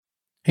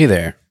Hey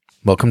there.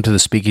 Welcome to the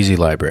Speakeasy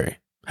Library.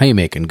 How you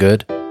making,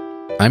 good?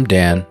 I'm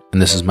Dan,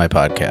 and this is my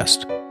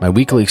podcast, my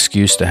weekly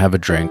excuse to have a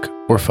drink,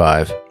 or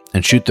five,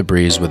 and shoot the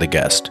breeze with a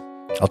guest.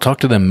 I'll talk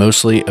to them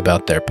mostly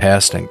about their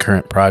past and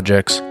current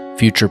projects,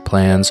 future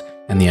plans,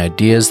 and the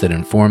ideas that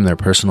inform their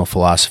personal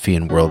philosophy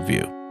and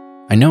worldview.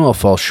 I know I'll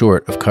fall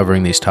short of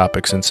covering these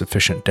topics in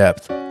sufficient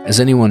depth. As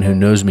anyone who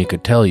knows me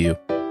could tell you,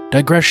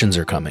 digressions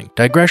are coming,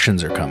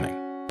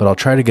 but I'll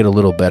try to get a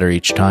little better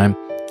each time,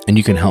 and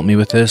you can help me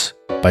with this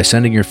by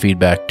sending your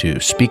feedback to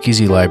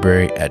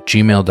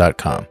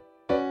speakeasylibrary@gmail.com.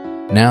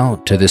 Now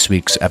to this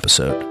week's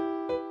episode.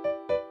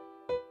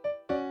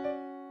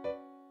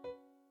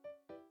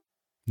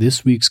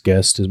 This week's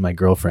guest is my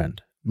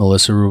girlfriend,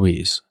 Melissa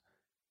Ruiz,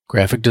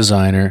 graphic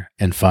designer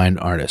and fine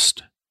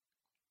artist.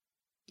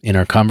 In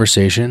our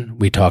conversation,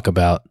 we talk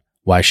about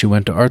why she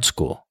went to art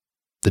school,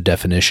 the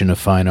definition of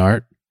fine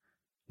art,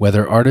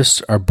 whether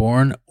artists are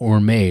born or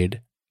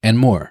made, and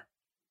more.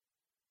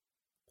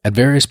 At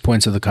various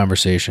points of the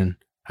conversation,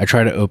 I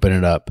try to open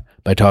it up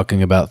by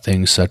talking about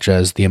things such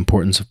as the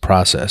importance of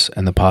process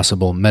and the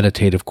possible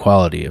meditative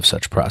quality of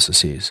such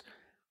processes.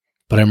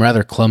 But I'm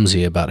rather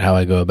clumsy about how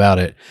I go about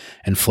it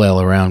and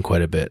flail around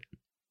quite a bit.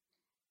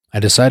 I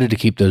decided to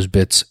keep those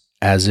bits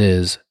as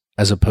is,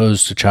 as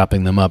opposed to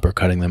chopping them up or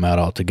cutting them out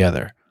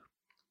altogether.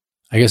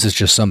 I guess it's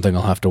just something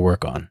I'll have to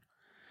work on.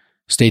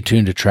 Stay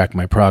tuned to track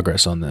my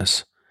progress on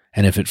this,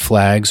 and if it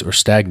flags or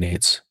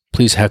stagnates,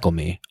 please heckle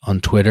me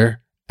on Twitter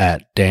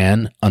at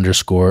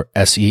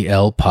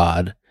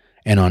Dan_SEL_pod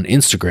and on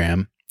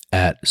Instagram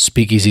at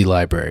Speakeasy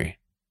Library.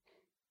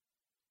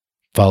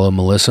 Follow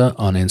Melissa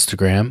on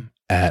Instagram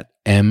at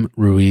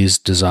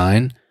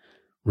mruizdesign,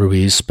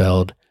 Ruiz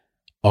spelled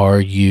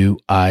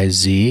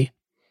R-U-I-Z.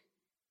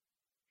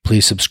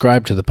 Please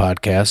subscribe to the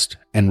podcast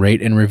and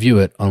rate and review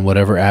it on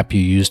whatever app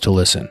you use to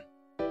listen.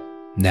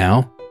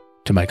 Now,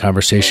 to my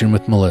conversation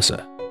with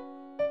Melissa.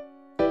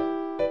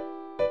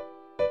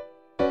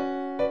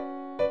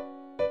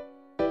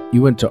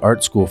 You went to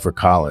art school for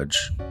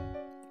college.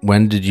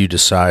 When did you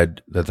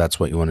decide that that's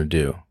what you want to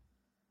do?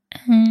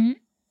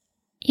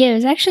 Yeah, it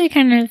was actually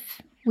kind of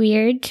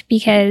weird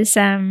because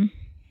I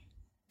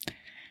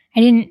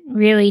didn't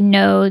really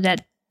know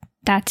that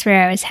that's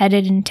where I was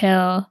headed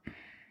until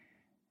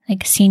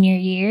like senior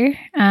year.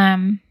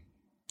 I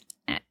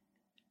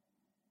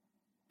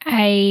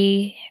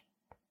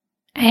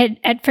had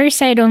at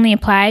first I had only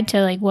applied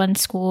to like one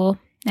school,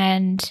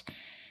 and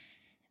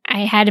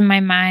I had in my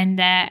mind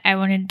that I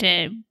wanted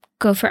to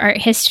go for art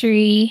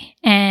history,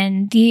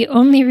 and the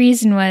only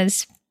reason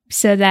was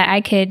so that I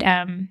could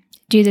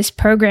do this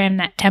program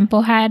that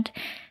Temple had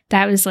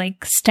that was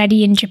like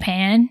study in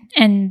Japan,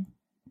 and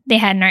they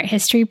had an art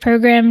history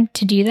program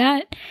to do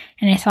that,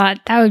 and I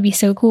thought that would be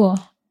so cool.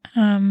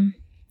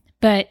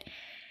 But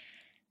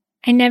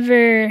I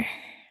never,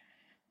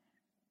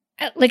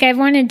 like, I've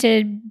wanted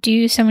to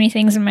do so many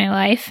things in my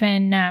life,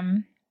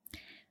 and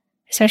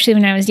especially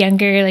when I was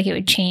younger, like it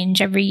would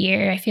change every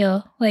year. I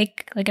feel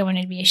like I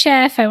wanted to be a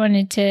chef. I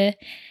wanted to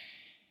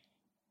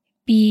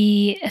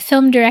be a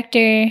film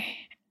director.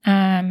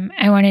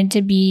 I wanted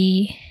to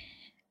be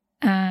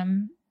a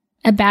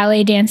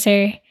ballet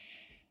dancer.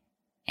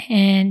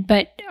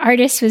 But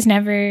artist was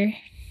never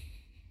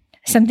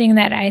something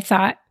that I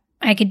thought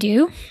I could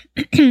do.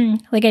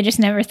 Like I just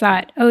never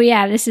thought, oh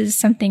yeah, this is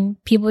something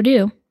people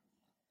do.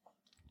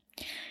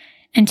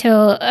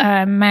 Until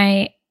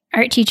my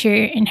art teacher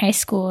in high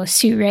school,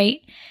 Sue Wright,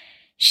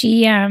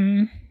 she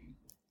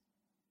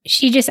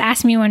just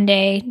asked me one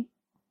day,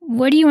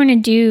 what do you want to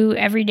do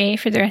every day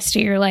for the rest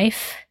of your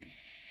life?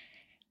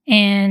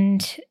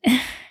 And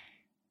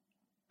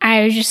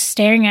I was just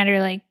staring at her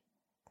like,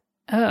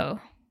 oh,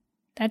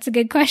 that's a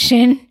good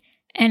question.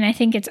 And I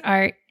think it's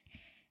art.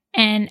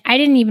 And I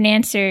didn't even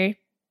answer.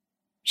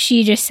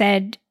 She just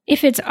said,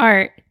 if it's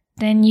art,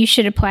 then you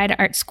should apply to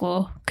art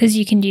school because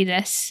you can do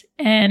this.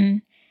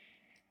 And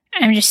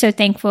I'm just so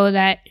thankful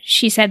that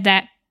she said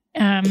that.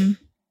 I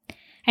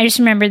just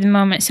remember the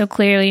moment so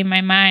clearly in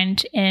my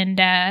mind, and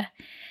a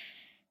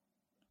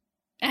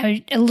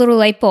little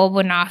light bulb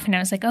went off, and I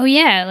was like, "Oh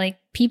yeah, like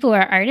people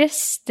are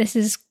artists. This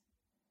is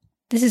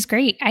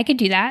great. I could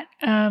do that."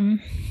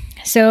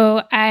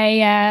 So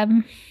I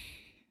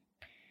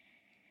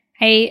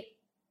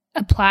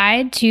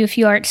applied to a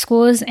few art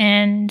schools,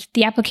 and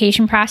the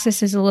application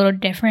process is a little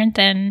different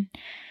than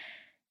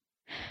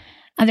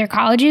other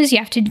colleges. You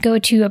have to go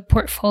to a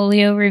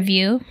portfolio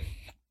review,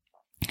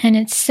 and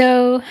it's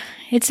so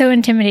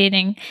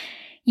intimidating.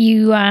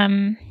 You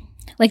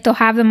like they'll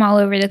have them all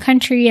over the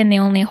country, and they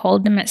only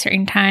hold them at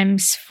certain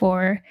times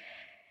for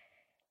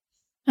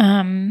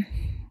high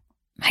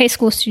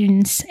school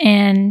students.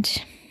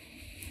 And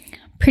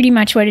pretty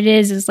much what it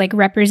is like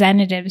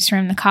representatives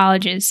from the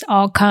colleges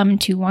all come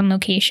to one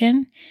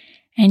location,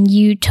 and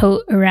you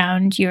tote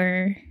around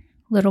your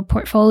little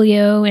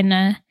portfolio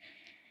in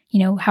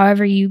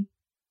however you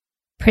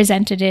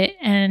presented it,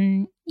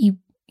 and you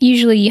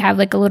have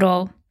like a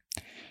little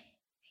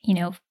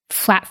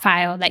flat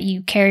file that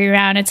you carry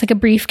around. It's like a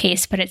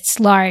briefcase, but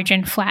it's large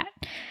and flat.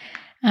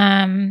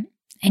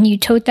 and you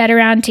tote that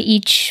around to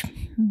each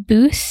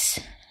booth,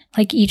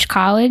 like each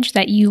college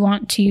that you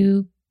want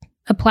to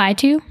apply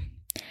to.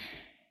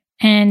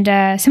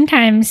 And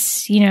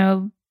sometimes,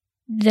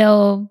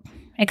 they'll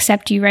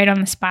accept you right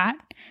on the spot.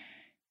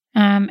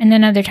 And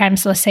then other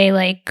times they'll say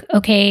like,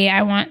 okay,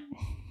 I want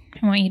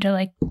you to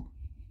like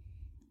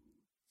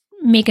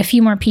make a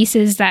few more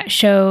pieces that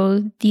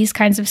show these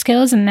kinds of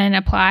skills and then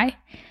apply.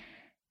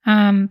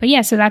 But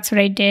yeah, so that's what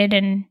I did.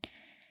 And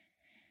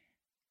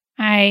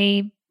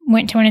I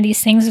went to one of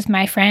these things with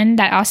my friend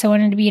that also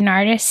wanted to be an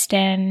artist.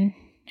 And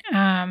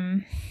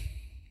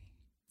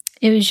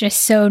it was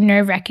just so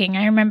nerve-wracking.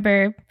 I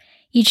remember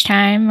each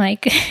time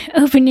like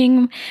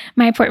opening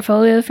my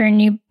portfolio for a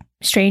new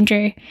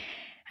stranger,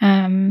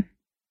 I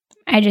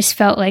just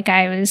felt like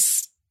I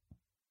was,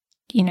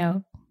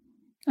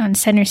 on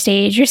center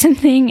stage or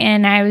something.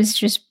 And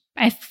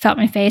I felt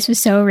my face was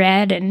so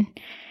red.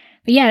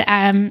 But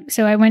yeah,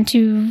 so I went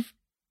to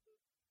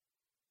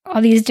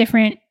all these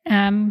different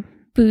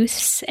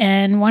booths,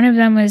 and one of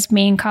them was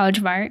Maine College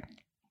of Art.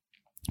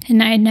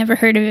 And I had never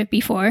heard of it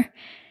before.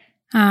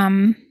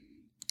 I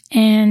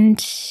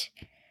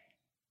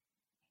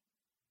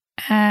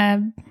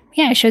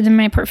showed them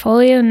my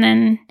portfolio, and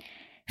then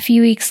a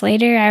few weeks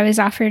later, I was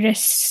offered a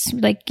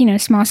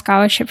small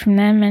scholarship from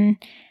them, and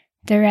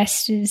the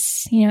rest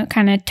is, it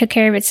kind of took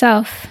care of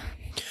itself.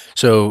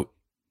 So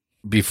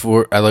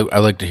before, I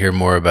like to hear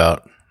more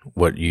about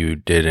what you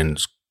did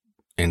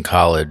in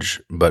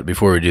college, but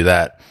before we do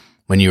that,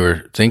 when you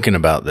were thinking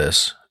about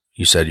this,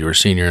 you said you were a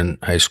senior in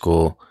high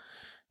school,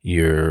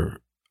 you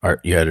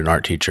had an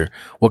art teacher.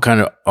 What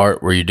kind of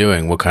art were you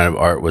doing? What kind of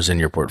art was in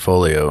your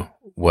portfolio?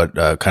 What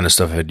kind of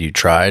stuff had you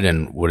tried,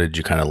 and what did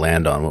you kind of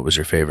land on? What was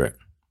your favorite?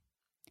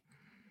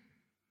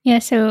 Yeah,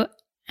 so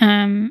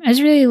I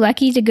was really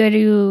lucky to go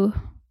to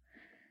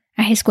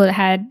a high school that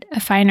had a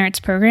fine arts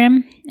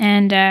program.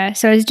 And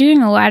so I was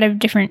doing a lot of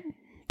different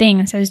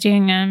things. I was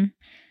doing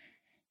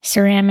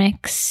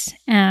ceramics,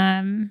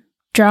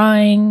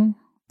 drawing,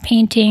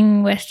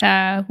 painting with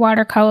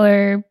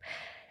watercolor,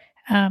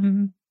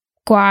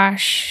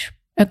 gouache,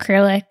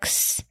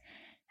 acrylics.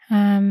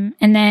 And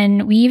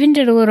then we even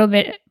did a little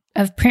bit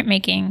of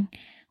printmaking,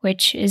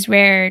 which is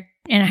rare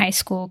in a high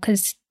school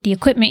because the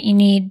equipment you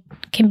need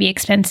can be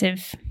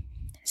expensive.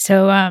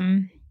 So,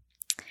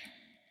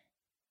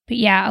 but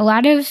yeah, a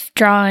lot of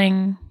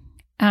drawing,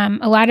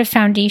 a lot of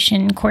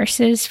foundation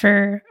courses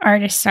for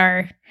artists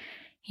are,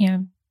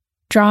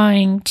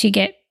 drawing to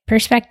get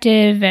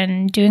perspective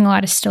and doing a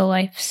lot of still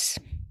lifes.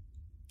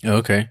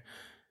 Okay.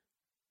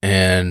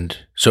 And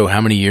so how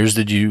many years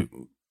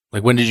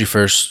when did you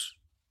first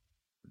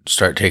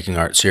start taking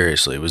art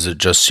seriously? Was it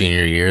just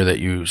senior year that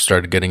you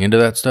started getting into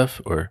that stuff,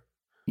 or?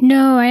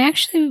 No, I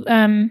actually,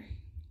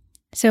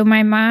 so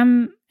my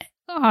mom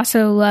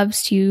also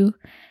loves to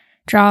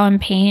draw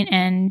and paint,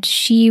 and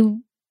she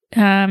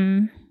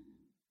got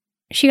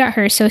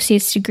her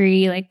associate's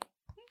degree,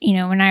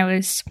 when I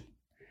was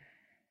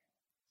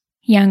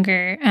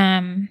younger,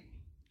 when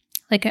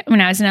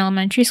I was in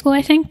elementary school,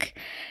 I think.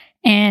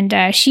 And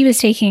she was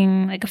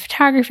taking a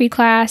photography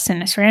class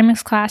and a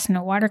ceramics class and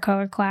a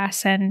watercolor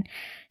class. And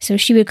so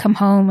she would come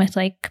home with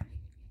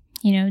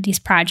these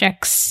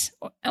projects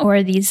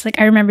or these,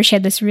 I remember she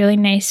had this really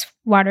nice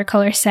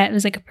watercolor set. It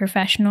was a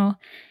professional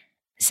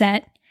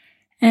set.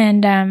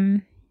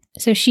 And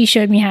so she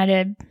showed me how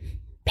to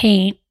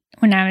paint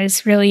when I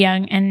was really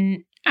young.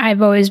 And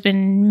I've always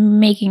been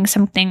making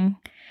something.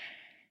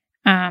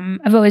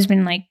 I've always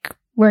been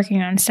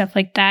working on stuff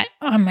like that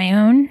on my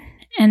own.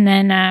 And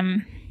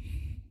then,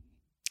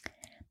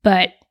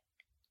 but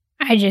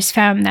I just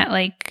found that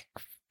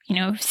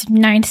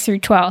 9th through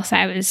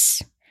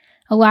 12th,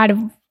 a lot of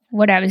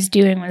what I was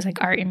doing was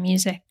art and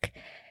music.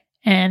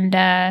 And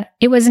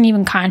it wasn't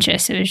even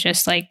conscious. It was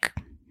just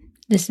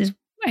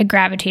I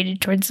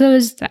gravitated towards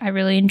those. I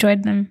really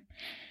enjoyed them.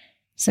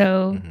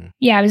 So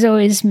yeah, I was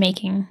always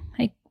making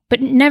but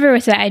never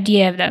with the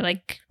idea of that,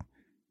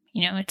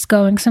 it's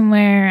going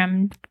somewhere.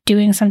 I'm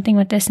doing something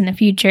with this in the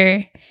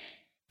future,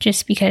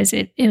 just because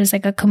it was a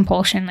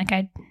compulsion.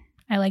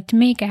 I like to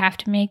make, I have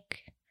to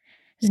make.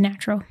 It was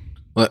natural.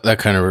 Well, that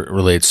kind of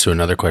relates to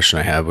another question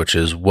I have, which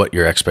is what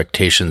your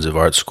expectations of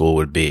art school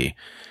would be,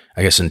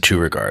 I guess, in two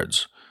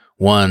regards.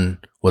 One,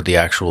 what the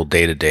actual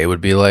day-to-day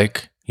would be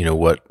like,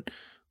 what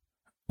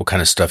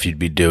kind of stuff you'd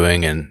be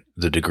doing and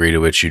the degree to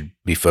which you'd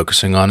be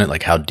focusing on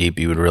it, how deep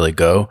you would really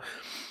go.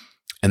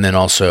 And then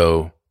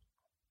also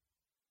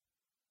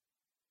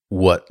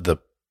what the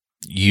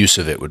use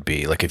of it would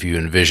be, if you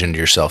envisioned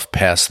yourself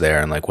past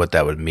there and what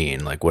that would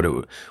mean,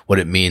 what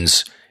it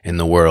means in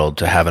the world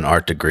to have an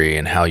art degree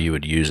and how you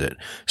would use it.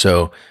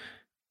 So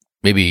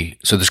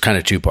there's kind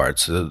of two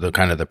parts, the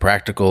kind of the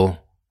practical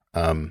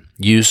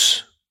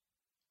use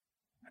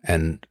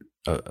and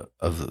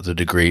of the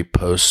degree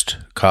post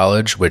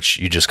college, which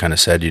you just kind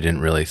of said you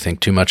didn't really think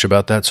too much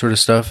about that sort of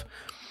stuff,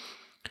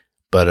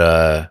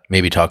 but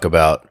maybe talk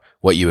about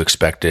what you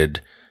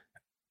expected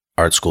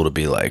art school to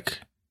be like.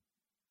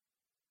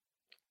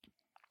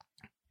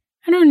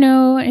 I don't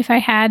know if I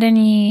had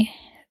any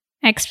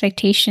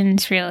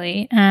expectations,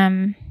 really.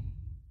 I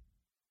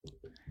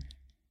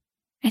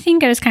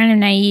think I was kind of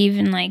naive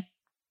and like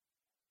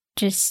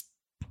just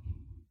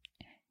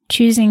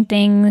choosing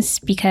things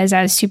because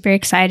I was super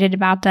excited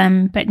about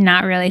them, but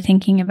not really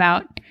thinking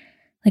about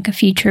like a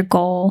future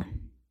goal.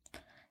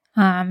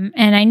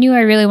 And I knew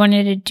I really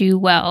wanted to do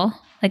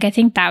well. Like, I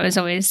think that was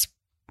always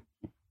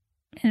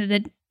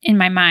in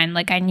my mind.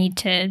 Like, I need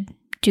to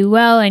do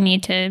well. I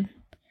need to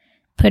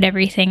put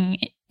everything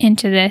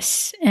into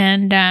this.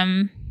 And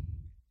I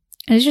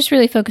was just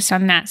really focused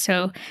on that.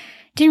 So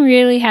didn't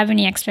really have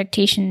any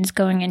expectations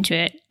going into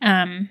it.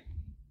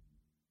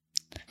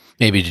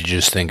 Maybe did you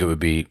just think it would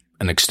be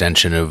an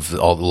extension of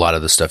a lot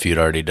of the stuff you'd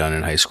already done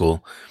in high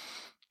school?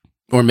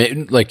 Or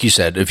like you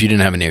said, if you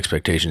didn't have any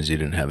expectations, you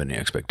didn't have any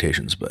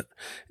expectations. But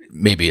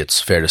maybe it's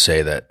fair to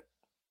say that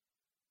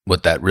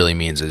what that really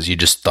means is you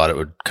just thought it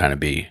would kind of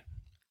be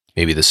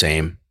maybe the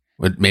same,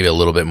 maybe a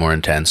little bit more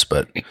intense,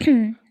 but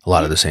a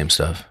lot of the same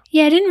stuff.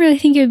 Yeah, I didn't really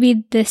think it would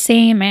be the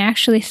same. I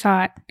actually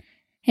thought,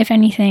 if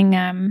anything,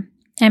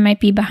 I might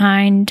be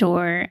behind,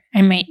 or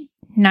I might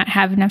not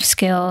have enough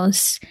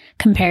skills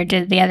compared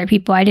to the other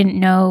people. I didn't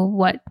know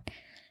what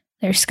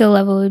their skill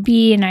level would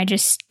be, and I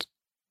just,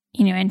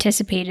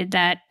 anticipated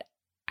that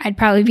I'd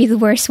probably be the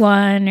worst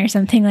one or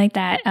something like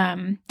that.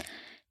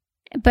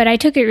 But I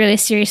took it really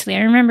seriously.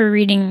 I remember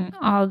reading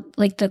all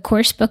like the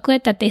course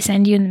booklet that they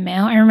send you in the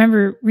mail. I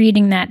remember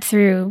reading that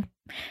through,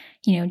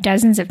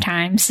 dozens of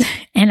times,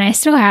 and I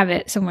still have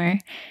it somewhere.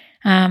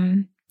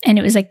 And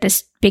it was like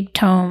this big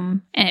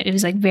tome, and it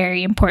was like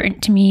very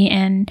important to me.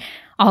 And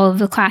all of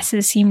the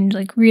classes seemed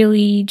like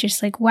really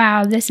just like,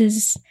 wow, this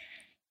is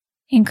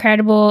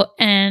incredible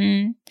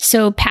and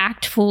so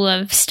packed full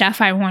of stuff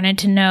I wanted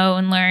to know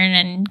and learn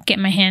and get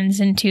my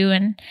hands into.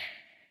 And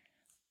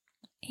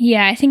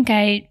yeah, I think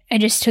I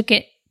just took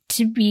it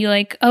to be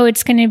like, oh,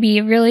 it's going to be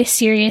a really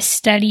serious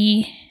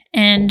study,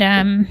 and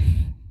I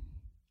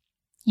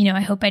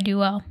hope I do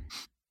well.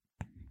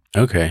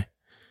 Okay.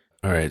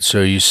 All right.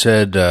 So you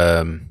said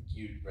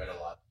you read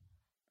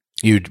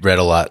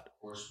a lot.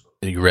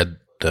 You read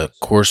the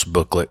course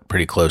booklet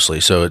pretty closely.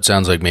 So it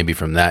sounds like maybe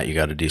from that you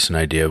got a decent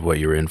idea of what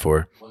you were in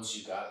for.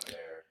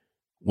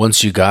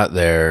 Once you got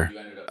there,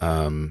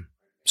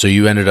 so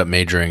you ended up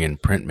majoring in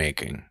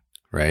printmaking,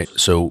 right?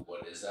 So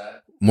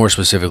more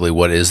specifically,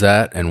 what is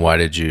that, and why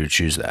did you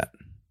choose that?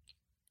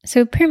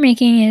 So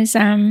printmaking is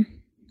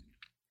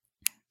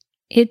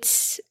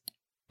it's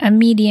a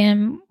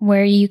medium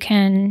where you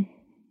can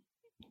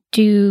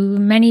do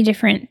many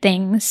different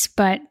things,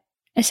 but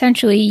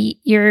essentially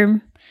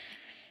you're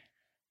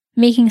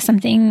making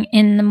something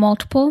in the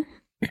multiple.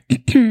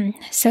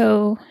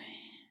 So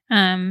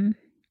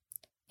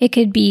it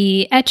could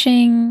be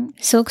etching,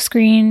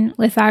 silkscreen,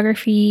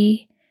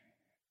 lithography,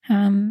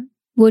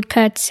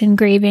 woodcuts,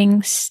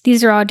 engravings.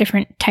 These are all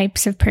different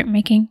types of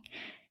printmaking.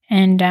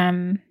 And,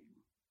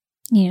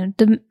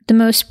 the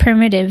most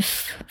primitive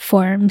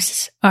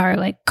forms are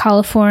like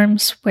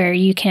coliforms, where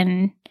you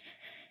can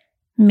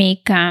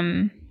make,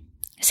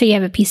 say you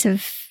have a piece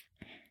of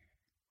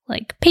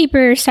like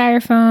paper,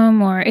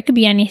 styrofoam, or it could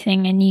be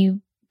anything, and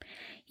you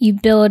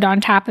build on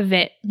top of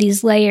it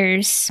these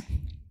layers,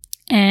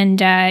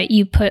 and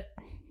you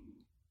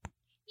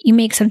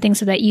make something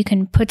so that you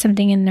can put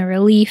something in the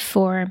relief,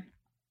 or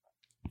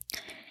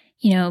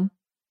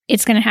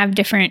it's going to have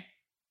different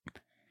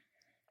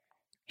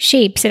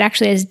shapes. It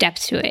actually has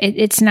depth to it.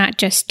 It's not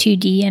just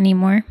 2D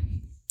anymore.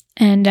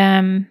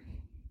 And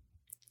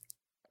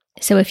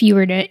so if you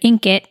were to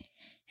ink it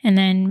and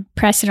then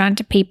press it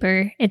onto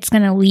paper, it's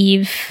going to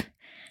leave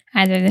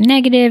either the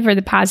negative or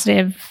the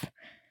positive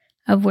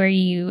of where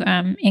you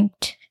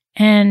inked.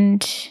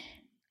 And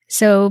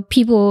so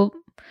people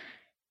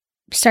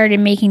started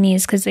making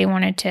these because they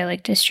wanted to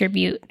like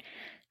distribute,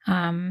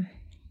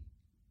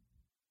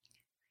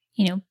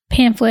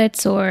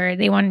 pamphlets, or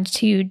they wanted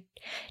to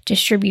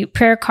distribute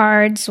prayer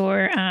cards,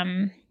 or,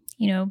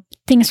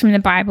 things from the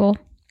Bible.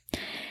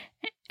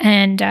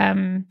 And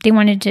they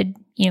wanted to,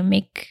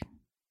 make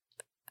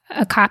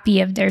a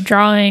copy of their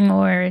drawing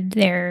or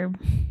their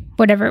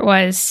whatever it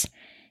was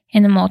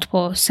in the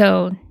multiple.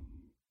 So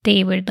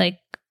they would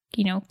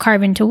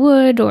carve into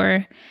wood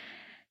or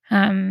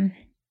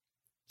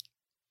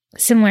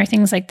similar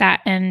things like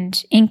that,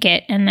 and ink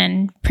it and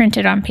then print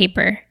it on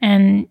paper.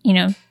 And,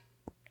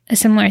 a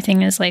similar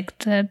thing is like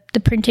the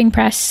printing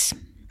press.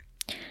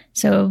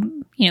 So,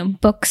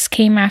 books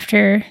came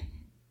after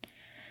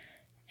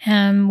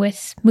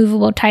with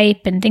movable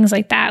type and things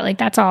like that. Like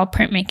that's all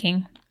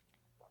printmaking.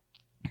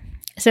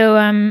 So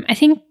I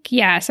think,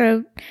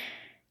 so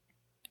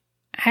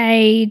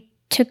I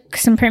took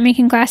some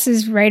printmaking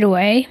classes right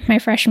away. My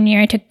freshman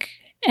year, I took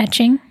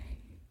etching,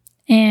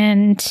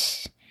 and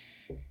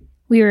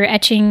we were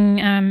etching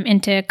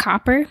into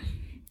copper,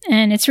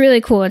 and it's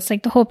really cool. It's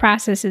like the whole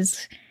process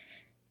is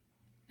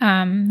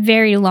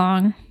very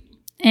long,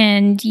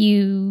 and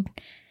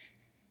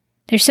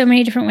there's so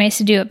many different ways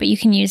to do it, but you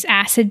can use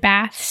acid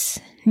baths,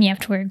 and you have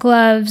to wear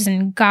gloves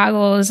and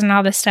goggles and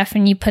all this stuff,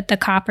 and you put the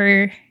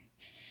copper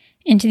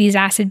into these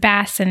acid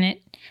baths, and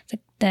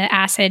the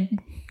acid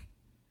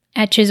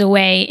etches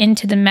away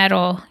into the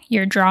metal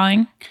you're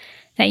drawing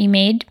that you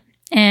made.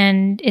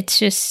 And it's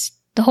just,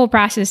 the whole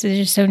process is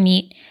just so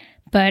neat.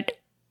 But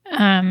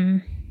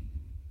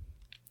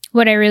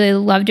what I really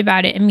loved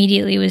about it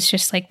immediately was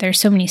just like there's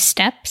so many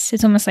steps.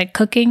 It's almost like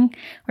cooking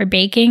or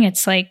baking.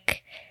 It's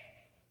like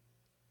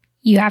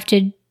you have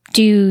to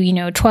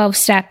do, 12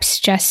 steps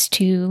just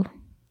to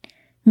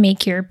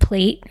make your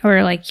plate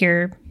or like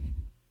your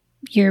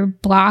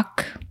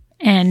block,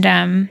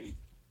 and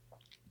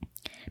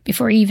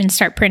before you even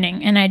start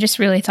printing. And I just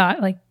really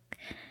thought like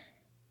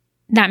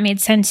that made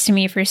sense to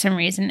me for some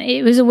reason.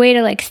 It was a way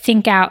to like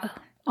think out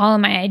all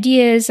of my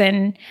ideas,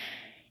 and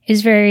it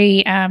was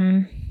very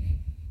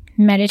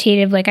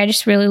meditative. Like I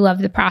just really love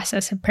the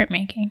process of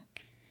printmaking.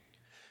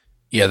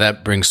 Yeah,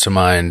 that brings to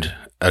mind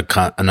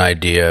an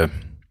idea,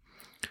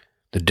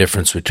 the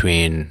difference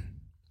between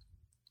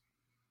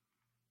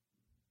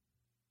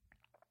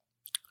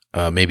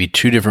maybe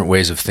two different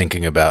ways of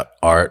thinking about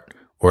art,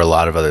 or a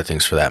lot of other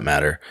things for that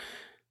matter.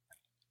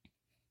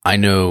 I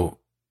know,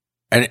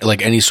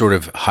 like any sort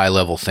of high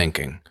level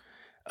thinking,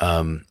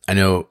 I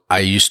know I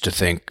used to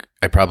think,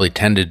 I probably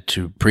tended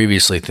to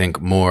previously think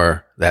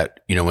more that,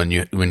 when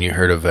you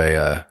heard of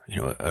a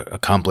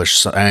accomplished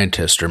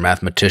scientist or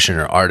mathematician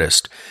or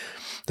artist,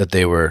 that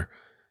they were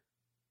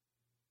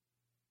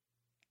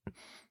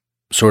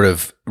sort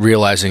of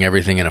realizing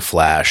everything in a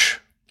flash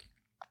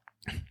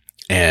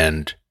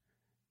and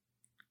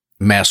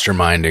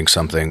masterminding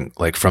something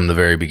like from the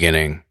very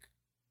beginning.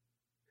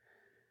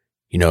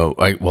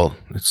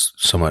 It's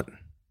somewhat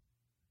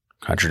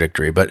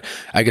contradictory, but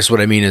I guess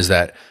what I mean is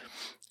that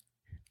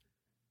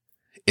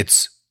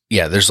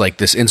there's like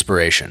this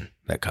inspiration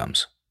that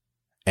comes,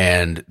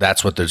 and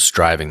that's what that's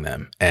driving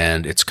them.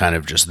 And it's kind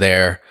of just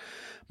there.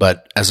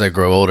 But as I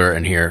grow older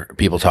and hear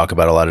people talk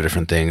about a lot of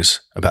different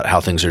things about how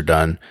things are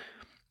done,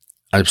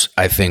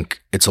 I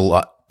think it's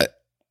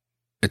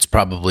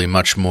probably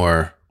much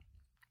more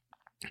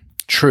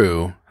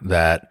true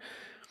that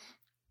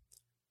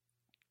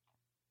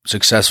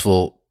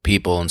successful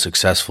people and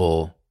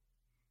successful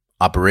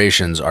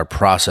operations are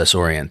process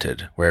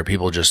oriented, where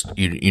people just,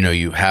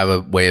 you have a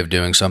way of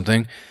doing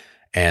something,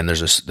 and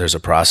there's a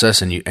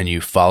process, and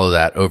you follow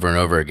that over and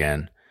over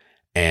again.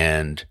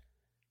 And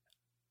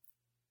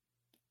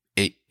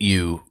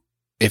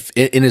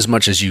in as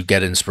much as you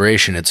get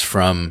inspiration, it's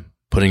from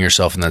putting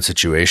yourself in that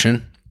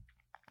situation.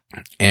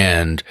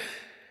 And,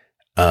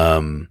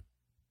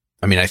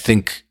 I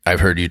think I've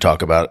heard you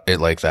talk about it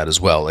like that as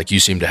well. Like you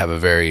seem to have a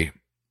very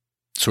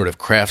sort of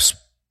crafts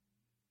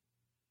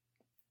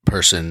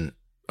person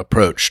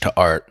approach to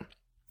art.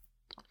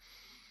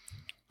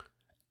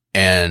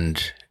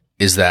 And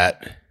is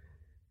that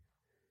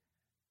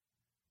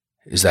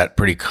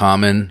pretty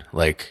common?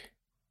 Like,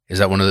 is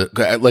that one of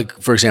the, like,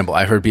 for example,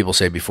 I heard people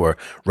say before,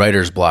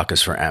 writer's block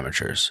is for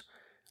amateurs.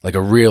 Like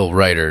a real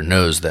writer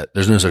knows that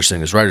there's no such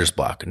thing as writer's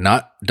block.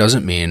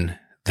 Doesn't mean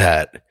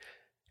that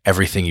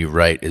everything you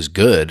write is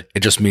good. It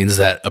just means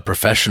that a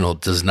professional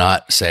does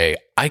not say,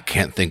 I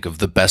can't think of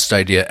the best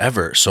idea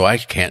ever, so I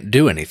can't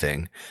do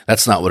anything.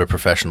 That's not what a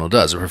professional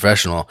does. A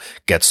professional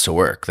gets to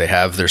work. They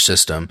have their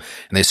system,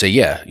 and they say,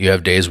 yeah, you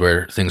have days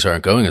where things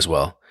aren't going as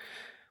well,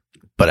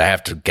 but I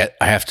have to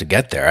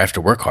get there. I have to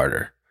work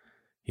harder.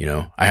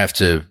 I have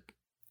to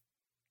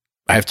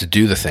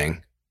do the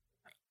thing.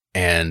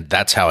 And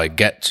that's how I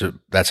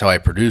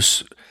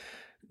produce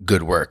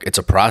good work. It's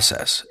a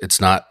process. It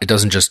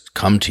doesn't just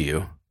come to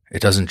you.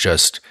 It's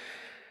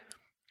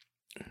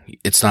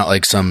not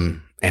like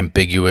some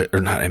ambiguous, or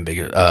not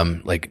ambiguous,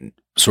 like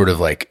sort of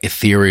like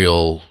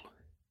ethereal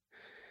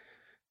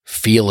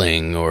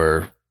feeling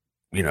or,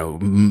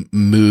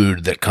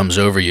 mood that comes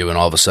over you, and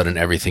all of a sudden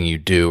everything you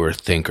do or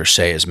think or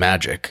say is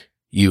magic.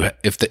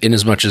 In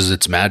as much as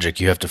it's magic,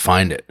 you have to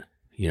find it,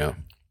 What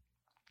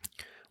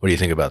do you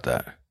think about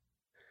that?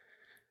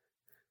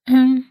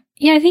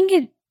 Yeah, I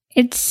think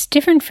it's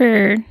different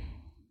for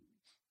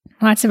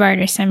lots of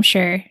artists, I'm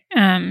sure.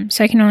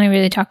 So I can only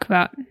really talk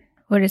about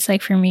what it's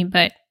like for me,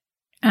 but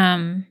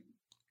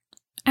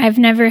I've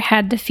never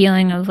had the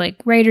feeling of like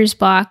writer's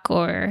block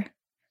or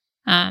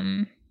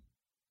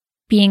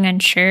being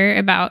unsure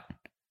about,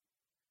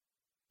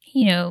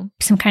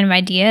 some kind of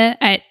idea.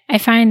 I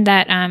find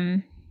that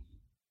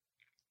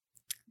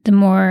the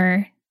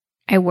more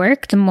I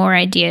work, the more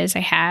ideas I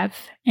have.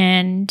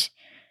 And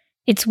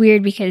it's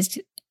weird because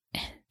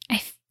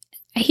I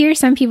hear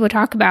some people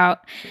talk about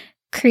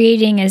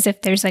creating as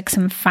if there's like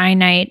some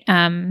finite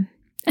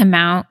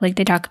amount. Like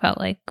they talk about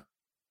like,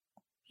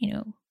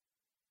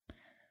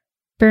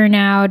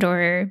 burnout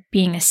or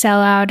being a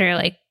sellout, or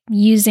like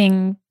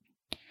using,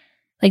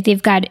 like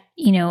they've got,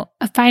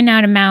 a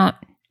finite amount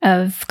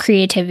of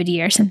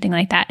creativity or something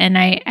like that. And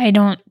I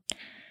don't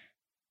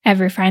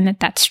ever find that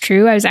that's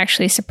true. I was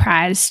actually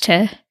surprised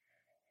to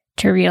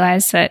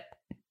realize that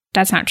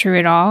that's not true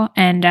at all.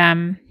 And,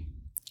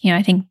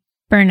 I think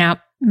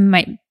burnout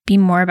might be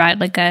more about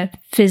like a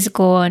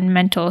physical and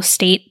mental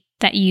state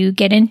that you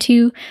get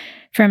into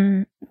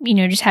from,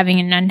 just having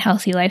an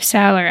unhealthy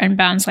lifestyle or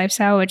unbalanced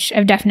lifestyle, which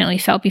I've definitely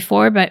felt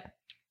before. But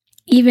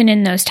even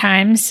in those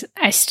times,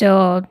 I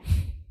still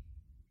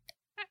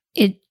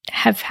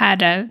have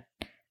had a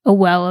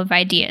well of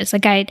ideas.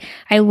 Like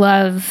I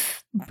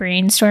love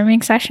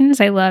brainstorming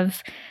sessions. I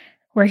love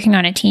working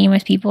on a team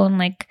with people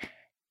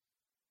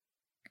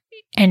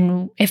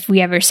and if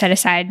we ever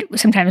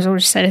sometimes we'll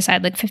just set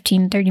aside like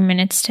 15, 30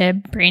 minutes to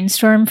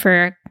brainstorm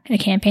for a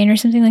campaign or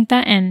something like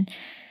that. And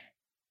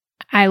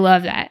I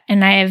love that.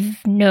 And I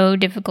have no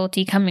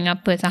difficulty coming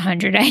up with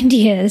 100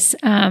 ideas.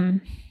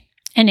 And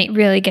it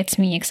really gets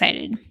me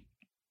excited.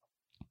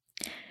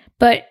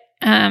 But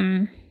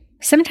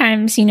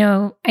sometimes,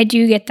 I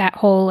do get that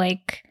whole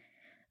like,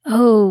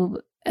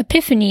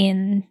 epiphany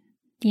in,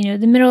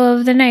 the middle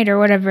of the night or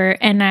whatever.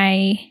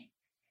 And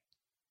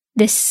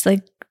this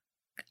like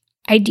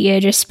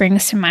idea just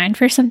springs to mind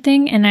for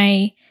something. And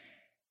I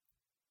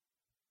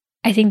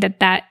think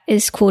that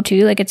is cool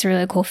too. Like it's a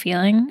really cool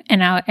feeling,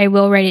 and I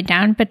will write it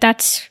down, but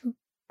that's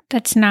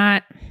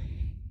not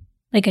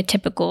like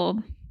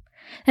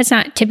that's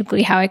not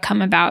typically how I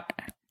come about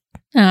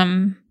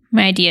my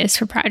ideas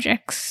for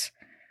projects.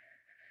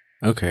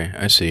 Okay,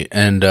 I see.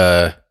 And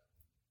so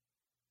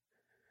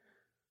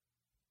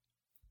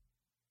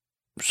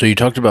you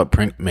talked about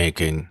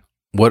printmaking.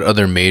 What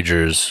other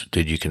majors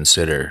did you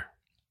consider?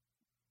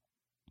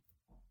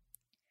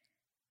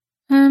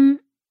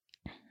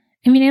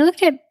 I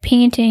looked at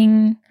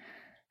painting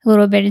a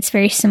little bit. It's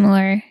very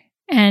similar,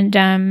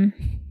 and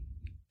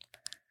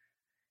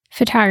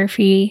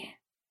photography.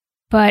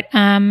 But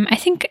I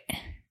think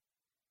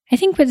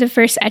with the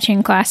first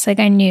etching class, like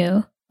I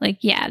knew, like,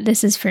 yeah,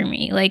 this is for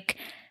me. Like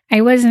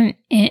I wasn't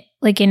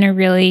in a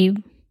really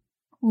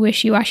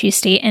wishy-washy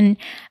state, and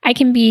I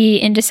can be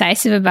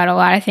indecisive about a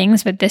lot of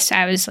things, but this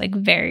I was like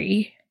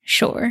very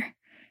sure,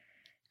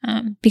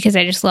 because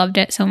I just loved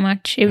it so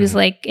much. It was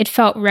like, it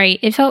felt right.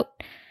 It felt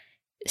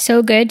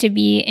so good to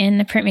be in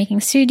the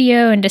printmaking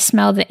studio and to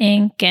smell the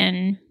ink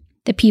and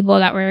the people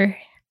that were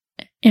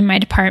in my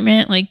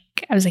department. Like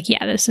I was like,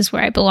 yeah, this is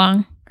where I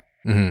belong.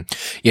 Mm-hmm.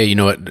 Yeah, you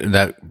know what?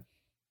 That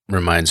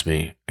reminds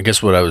me. I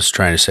guess what I was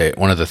trying to say,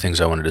 one of the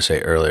things I wanted to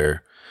say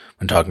earlier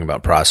when talking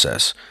about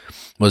process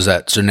was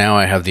that, so now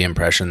I have the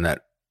impression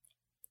that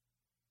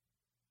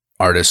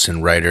artists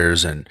and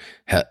writers and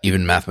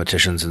even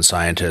mathematicians and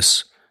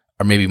scientists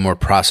are maybe more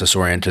process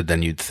oriented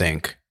than you'd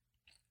think.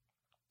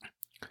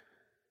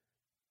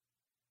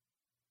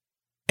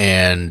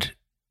 And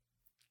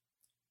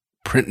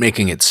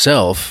printmaking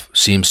itself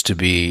seems to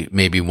be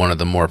maybe one of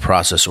the more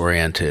process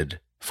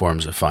oriented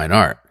forms of fine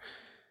art.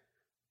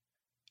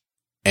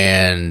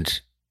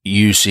 And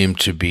you seem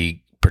to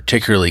be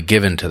particularly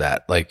given to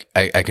that. Like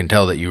I can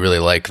tell that you really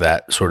like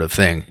that sort of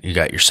thing. You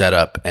got your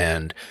setup,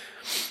 and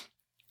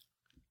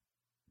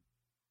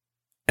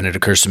it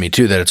occurs to me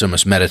too that it's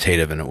almost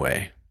meditative in a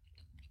way.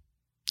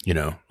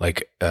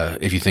 Like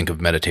if you think of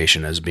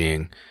meditation as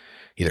being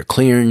either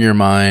clearing your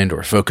mind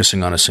or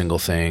focusing on a single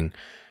thing,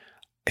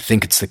 I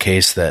think it's the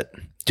case that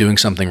doing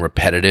something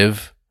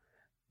repetitive,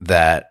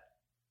 that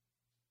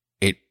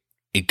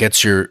it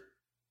gets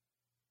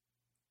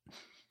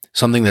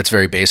something that's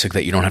very basic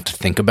that you don't have to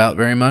think about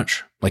very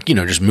much, like,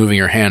 just moving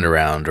your hand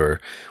around or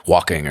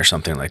walking or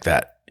something like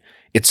that.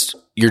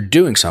 You're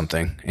doing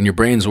something and your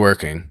brain's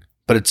working,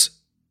 but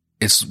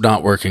it's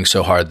not working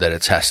so hard that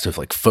it has to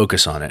like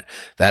focus on it.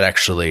 That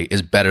actually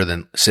is better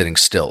than sitting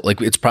still. Like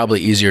it's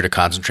probably easier to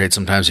concentrate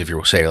sometimes if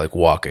you're, say, like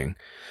walking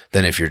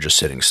than if you're just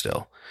sitting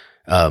still.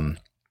 And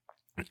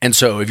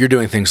so if you're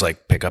doing things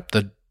like pick up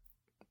the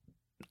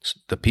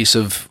piece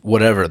of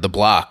whatever, the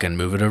block, and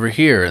move it over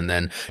here, and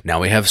then now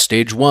we have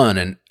stage one,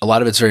 and a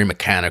lot of it's very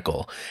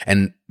mechanical.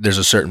 And there's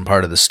a certain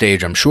part of the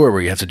stage, I'm sure,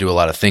 where you have to do a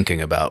lot of thinking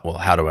about, well,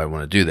 how do I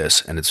want to do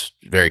this? And it's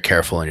very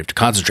careful and you have to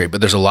concentrate.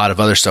 But there's a lot of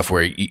other stuff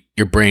where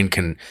your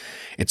brain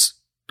it's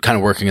kind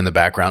of working in the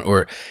background,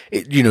 or,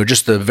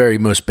 just the very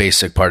most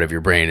basic part of your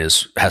brain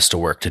has to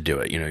work to do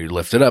it. You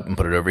lift it up and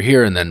put it over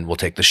here, and then we'll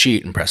take the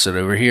sheet and press it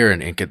over here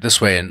and ink it this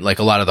way. And like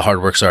a lot of the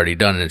hard work's already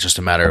done, and it's just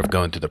a matter of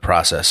going through the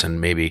process.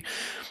 And maybe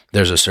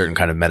there's a certain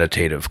kind of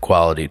meditative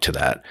quality to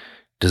that.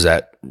 Does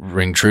that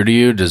ring true to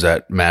you? Does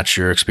that match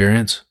your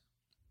experience?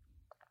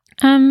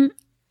 In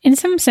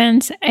some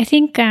sense, I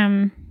think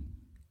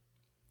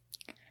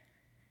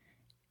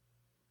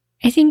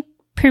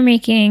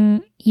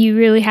printmaking, you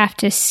really have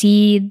to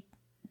see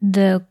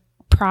the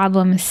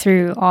problem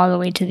through all the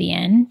way to the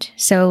end.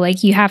 So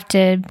like you have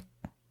to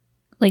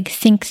like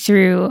think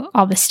through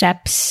all the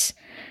steps,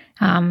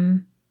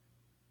 and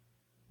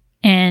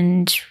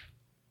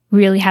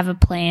really have a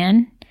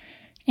plan.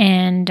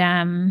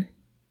 And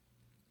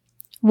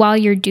while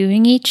you're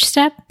doing each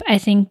step, I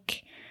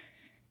think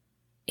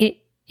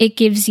it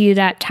gives you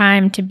that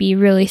time to be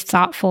really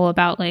thoughtful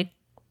about like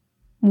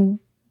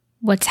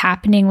what's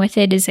happening with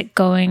it. Is it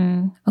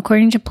going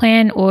according to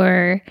plan,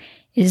 or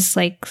is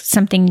like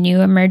something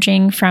new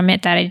emerging from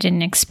it that I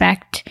didn't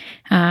expect?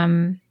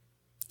 In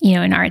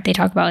art, they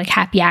talk about like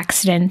happy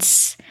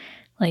accidents,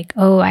 like,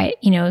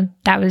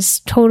 that was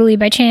totally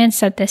by chance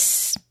that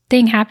this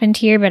thing happened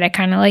here, but I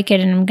kind of like it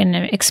and I'm going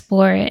to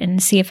explore it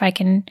and see if I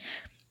can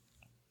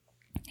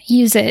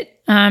use it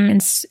in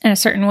a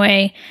certain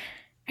way.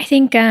 I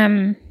think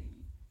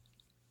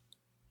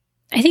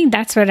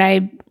that's what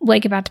I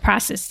like about the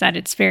process, that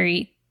it's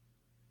very,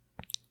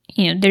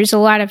 there's a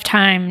lot of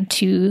time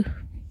to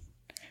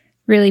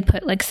really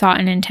put like thought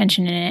and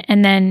intention in it.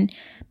 And then,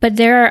 but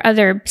there are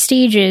other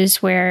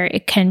stages where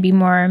it can be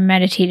more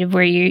meditative,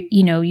 where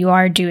you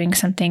are doing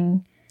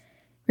something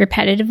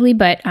repetitively.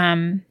 But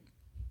I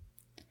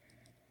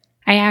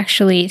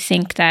actually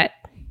think that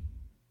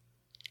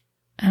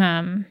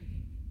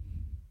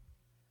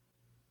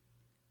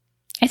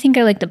I think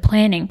I like the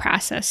planning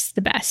process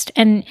the best.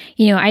 And,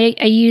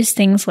 I use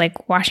things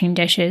like washing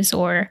dishes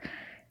or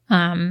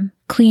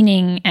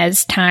cleaning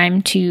as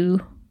time to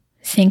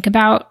think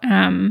about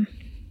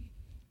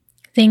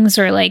things,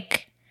 or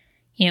like,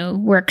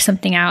 work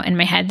something out in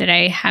my head that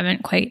I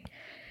haven't quite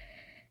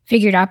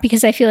figured out,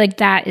 because I feel like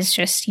that is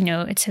just,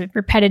 it's a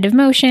repetitive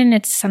motion.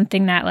 It's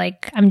something that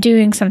like I'm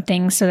doing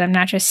something, so that I'm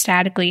not just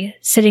statically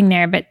sitting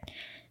there, but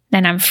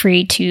then I'm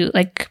free to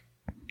like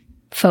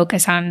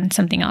focus on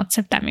something else,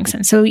 if that makes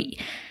sense. So I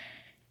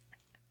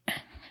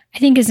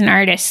think as an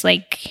artist,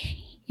 like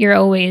you're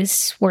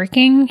always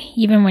working,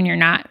 even when you're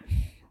not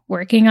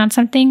working on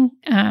something.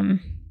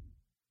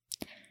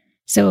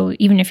 So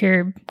even if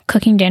you're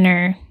cooking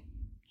dinner,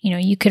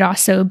 you could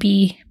also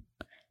be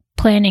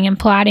planning and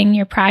plotting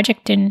your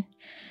project. And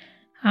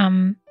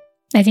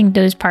I think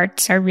those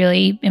parts are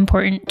really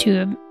important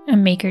to a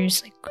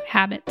maker's like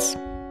habits.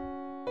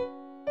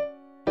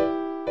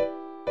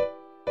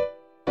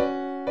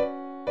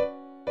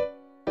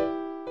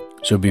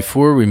 So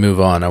before we move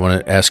on, I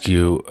want to ask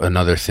you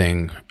another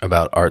thing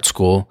about art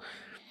school.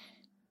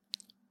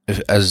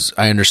 As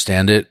I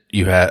understand it,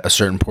 you had a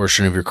certain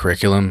portion of your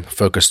curriculum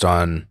focused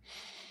on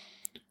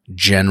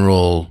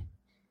general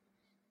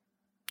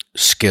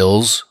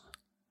skills,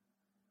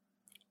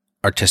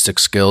 artistic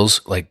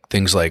skills, like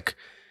things like,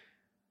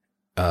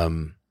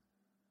 I'm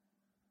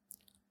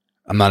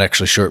not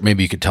actually sure,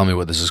 maybe you could tell me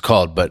what this is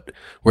called, but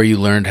where you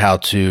learned how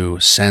to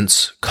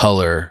sense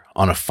color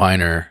on a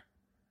finer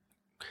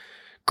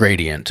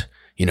gradient,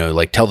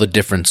 like tell the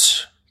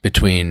difference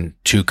between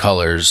two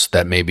colors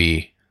that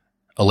maybe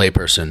a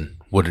layperson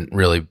wouldn't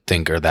really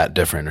think are that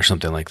different, or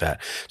something like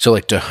that. So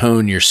like to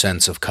hone your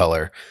sense of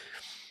color.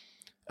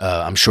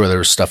 I'm sure there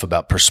was stuff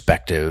about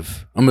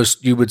perspective,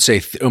 almost, you would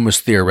say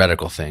almost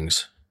theoretical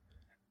things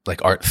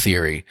like art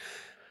theory,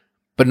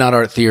 but not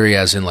art theory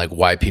as in like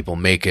why people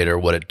make it or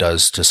what it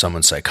does to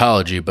someone's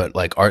psychology, but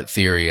like art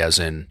theory as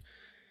in,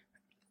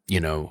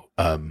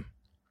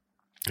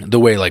 the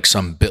way like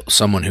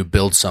someone who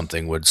builds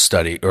something would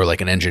study, or like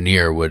an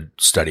engineer would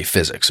study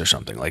physics or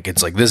something. Like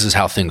it's like, this is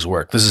how things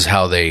work. This is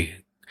how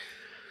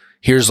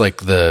here's like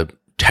the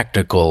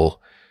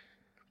technical,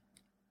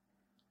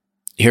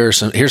 here's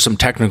some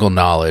technical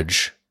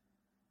knowledge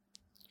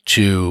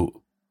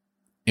to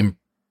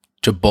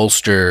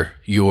bolster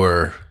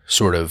your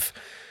sort of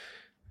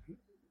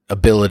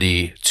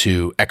ability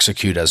to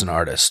execute as an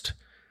artist,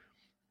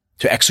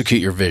 to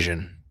execute your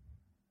vision.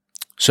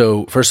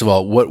 So first of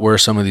all, what were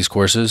some of these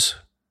courses?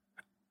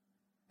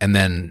 And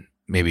then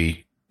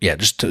maybe, you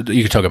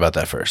can talk about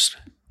that first.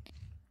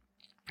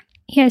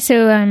 Yeah.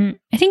 So,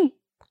 I think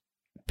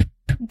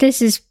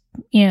this is,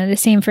 the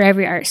same for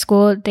every art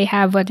school. They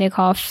have what they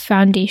call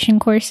foundation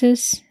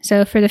courses.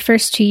 So for the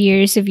first 2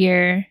 years of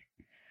your,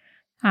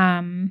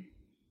 art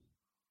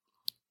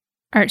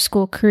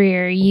school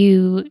career,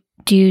 you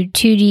do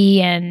 2D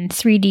and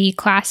 3D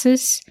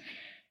classes,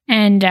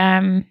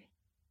 and,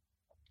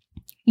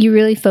 you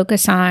really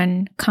focus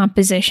on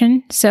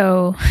composition.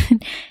 So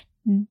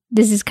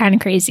this is kind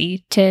of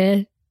crazy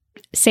to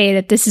say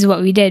that this is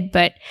what we did,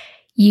 but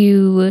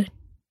you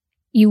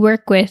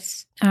work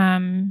with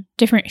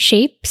different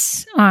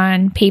shapes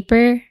on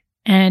paper,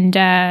 and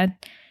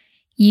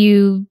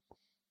you'll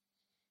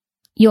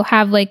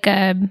have like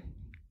a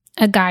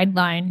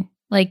guideline,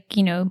 like,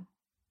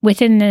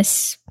 within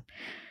this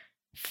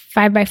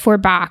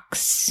 5x4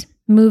 box,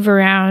 move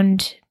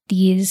around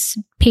these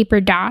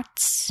paper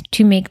dots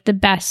to make the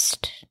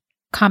best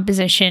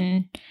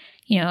composition,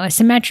 a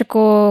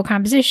symmetrical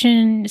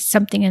composition,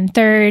 something in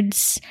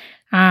thirds,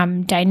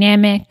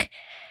 dynamic,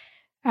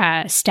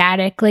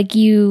 static. Like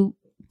you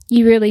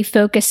really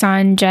focus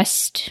on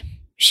just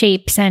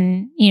shapes.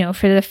 And,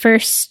 for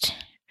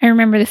I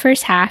remember the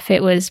first half,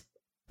 it was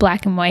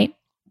black and white.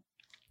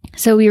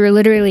 So we were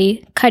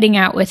literally cutting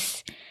out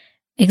with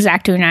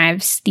X-Acto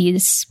knives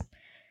these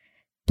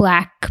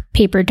black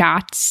paper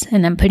dots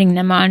and then putting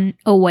them on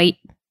a white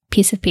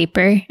piece of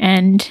paper,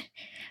 and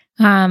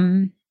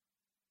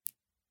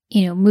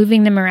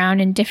moving them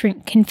around in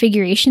different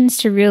configurations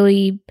to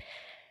really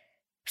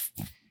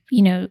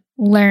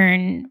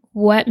learn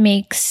what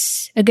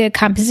makes a good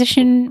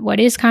composition, what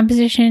is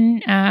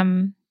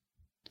composition,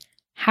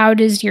 how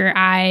does your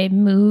eye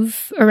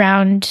move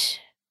around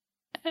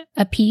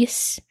a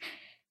piece.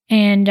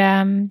 And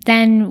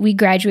then we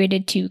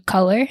graduated to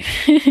color.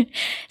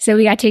 So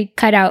we got to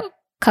cut out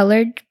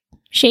colored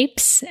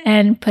shapes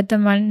and put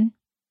them on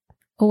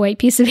a white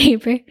piece of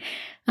paper.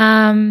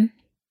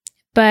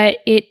 but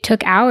it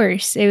took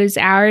hours. It was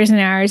hours and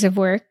hours of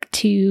work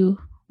to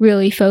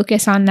really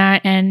focus on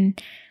that.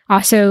 And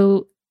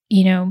also,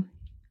 you know,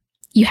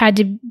 you had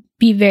to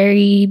be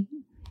very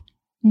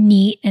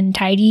neat and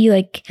tidy.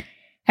 Like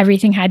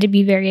everything had to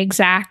be very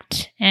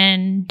exact,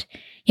 and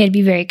you had to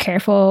be very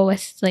careful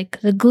with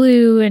like the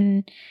glue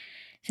and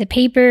the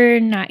paper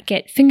and not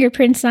get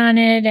fingerprints on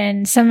it.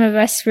 And some of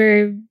us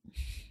were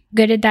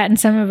good at that, and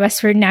some of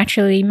us were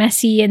naturally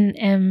messy.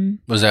 And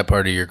was that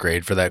part of your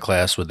grade for that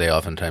class? Would they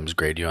oftentimes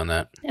grade you on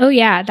that? Oh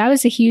yeah, that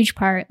was a huge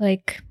part.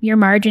 Like your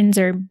margins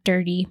are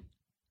dirty,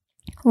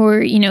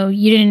 or you know,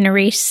 you didn't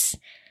erase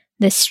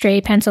this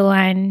stray pencil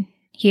line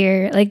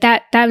here. Like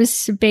that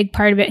was a big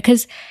part of it,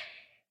 because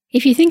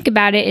if you think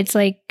about it, it's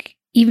like,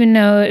 even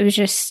though it was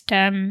just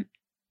an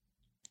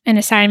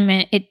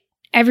assignment,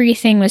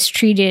 everything was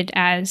treated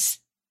as,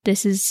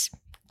 this is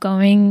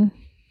going,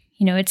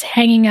 you know, it's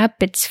hanging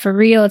up, it's for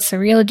real, it's a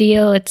real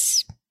deal,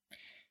 it's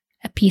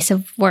a piece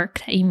of work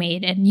that you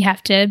made, and you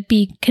have to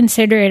be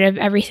considerate of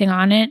everything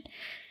on it.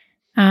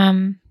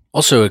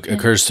 Also, it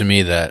occurs to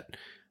me that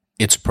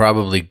it's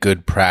probably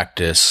good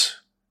practice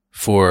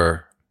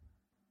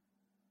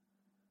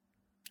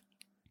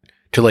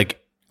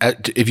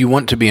if you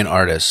want to be an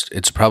artist,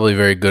 it's probably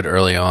very good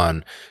early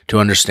on to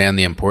understand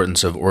the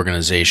importance of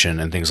organization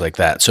and things like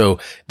that. So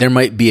there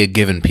might be a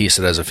given piece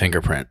that has a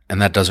fingerprint,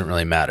 and that doesn't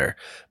really matter.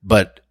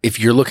 But if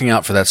you're looking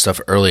out for that stuff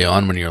early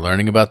on when you're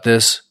learning about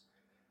this,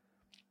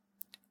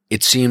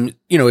 it seems,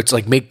 you know, it's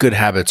like make good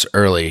habits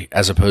early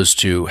as opposed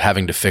to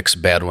having to fix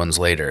bad ones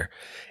later.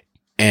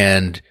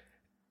 And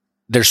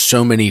there's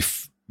so many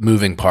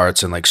moving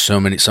parts, and like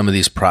some of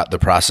these the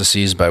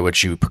processes by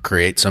which you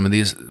create some of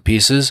these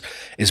pieces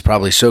is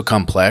probably so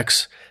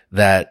complex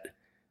that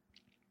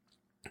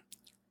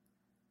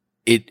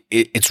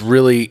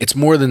it's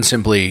more than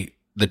simply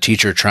the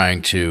teacher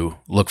trying to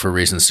look for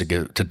reasons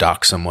to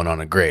dock someone on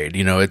a grade.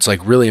 You know, it's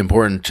like really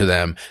important to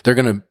them. They're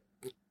going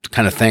to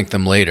kind of thank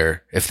them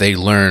later if they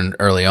learn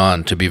early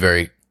on to be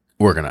very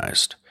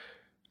organized.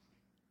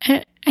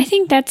 I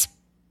think that's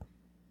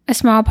a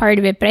small part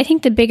of it, but I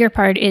think the bigger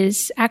part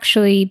is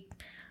actually,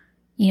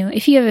 you know,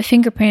 if you have a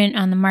fingerprint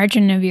on the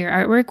margin of your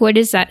artwork, what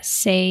does that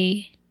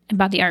say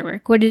about the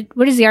artwork?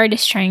 What is the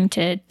artist trying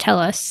to tell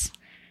us?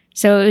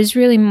 So it was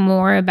really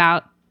more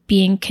about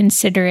being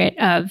considerate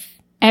of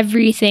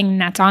everything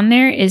that's on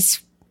there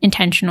is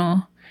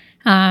intentional.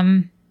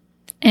 And,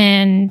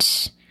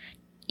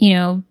 you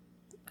know,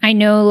 I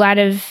know a lot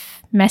of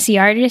messy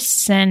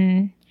artists,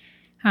 and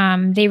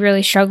they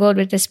really struggled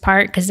with this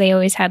part because they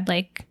always had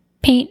like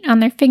paint on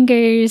their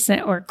fingers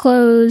or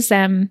clothes.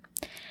 And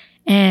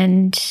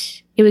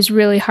it was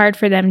really hard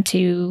for them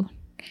to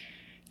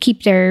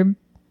keep their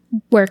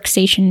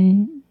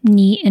workstation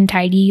neat and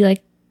tidy,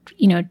 like,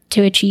 you know,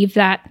 to achieve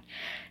that.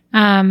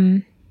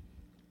 And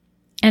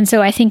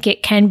so I think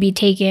it can be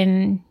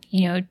taken,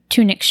 you know,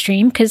 to an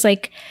extreme, because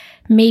like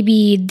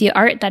maybe the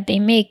art that they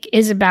make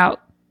is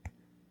about,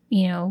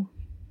 you know,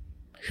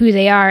 who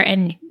they are,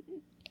 and,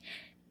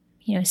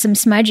 you know, some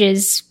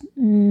smudges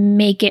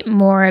make it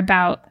more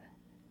about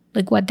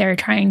like what they're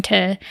trying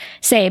to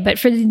say. But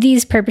for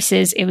these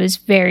purposes, it was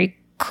very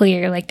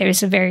clear. Like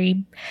there's a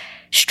very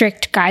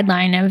strict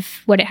guideline of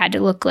what it had to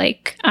look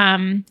like.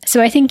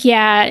 So I think,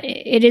 yeah,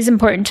 it is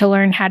important to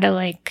learn how to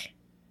like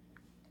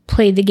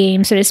play the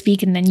game, so to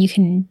speak, and then you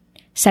can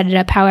set it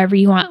up however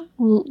you want,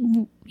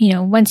 you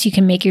know, once you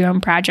can make your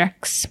own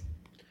projects.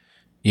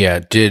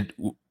 Yeah.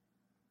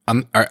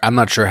 I'm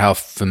not sure how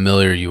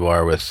familiar you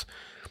are with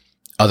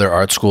other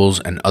art schools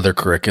and other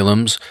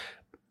curriculums,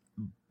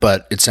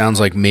 but it sounds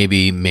like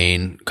maybe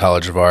Maine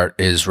College of Art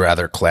is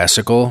rather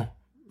classical,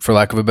 for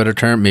lack of a better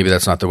term. Maybe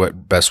that's not the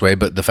best way,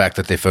 but the fact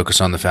that they focus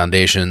on the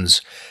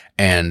foundations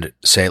and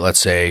let's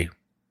say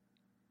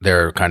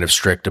they're kind of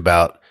strict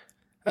about,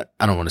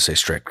 I don't want to say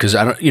strict, because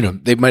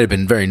they might have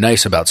been very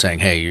nice about saying,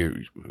 hey,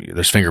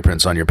 there's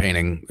fingerprints on your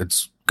painting,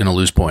 it's going to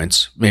lose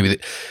points. Maybe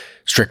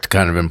strict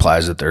kind of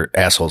implies that they're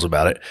assholes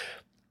about it.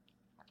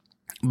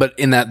 But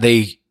in that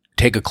they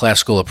take a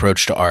classical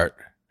approach to art,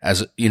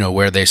 as you know,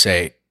 where they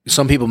say,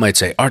 some people might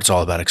say art's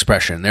all about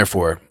expression,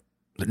 therefore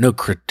no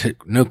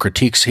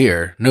critiques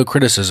here, no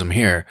criticism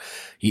here,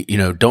 you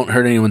know, don't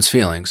hurt anyone's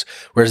feelings.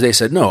 Whereas they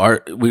said, no,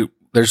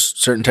 there's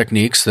certain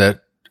techniques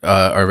that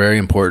are very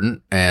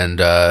important, and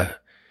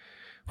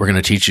we're going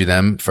to teach you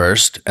them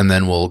first, and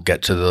then we'll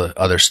get to the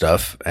other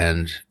stuff.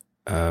 And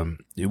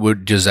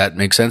does that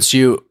make sense to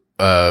you?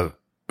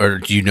 Or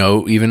do you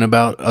know even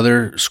about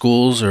other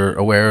schools or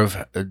aware of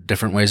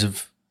different ways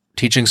of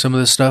teaching some of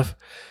this stuff?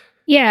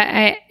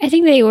 Yeah, I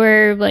think they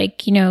were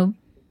like, you know,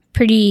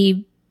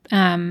 pretty,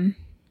 I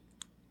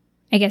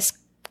guess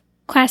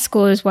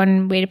classical is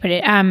one way to put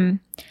it. I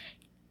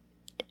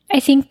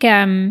think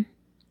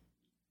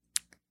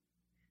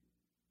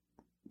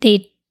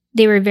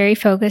they were very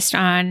focused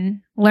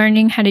on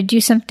learning how to do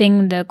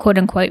something the quote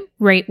unquote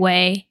right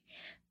way,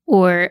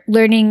 or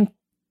learning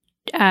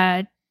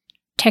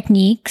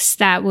techniques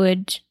that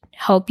would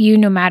help you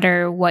no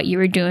matter what you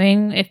were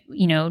doing. If,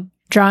 you know,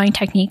 drawing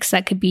techniques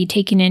that could be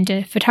taken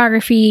into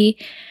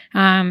photography.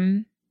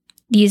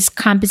 These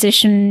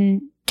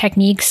composition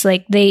techniques,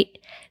 like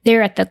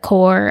they're at the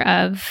core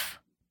of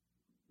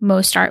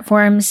most art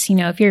forms. You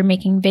know, if you're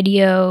making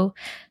video,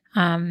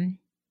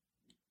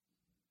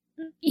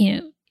 you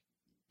know,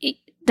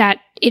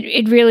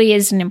 it really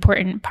is an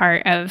important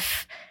part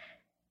of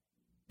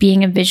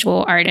being a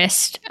visual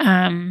artist.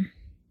 So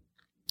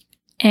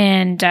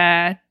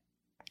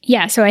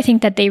I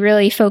think that they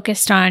really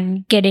focused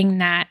on getting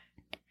that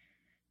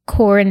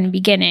core in the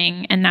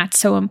beginning, and that's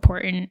so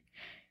important.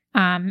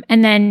 And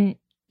then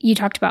you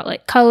talked about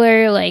like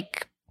color,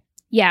 like,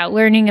 yeah,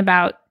 learning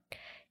about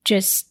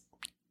just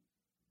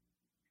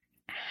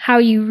how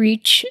you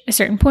reach a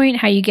certain point,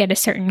 how you get a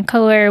certain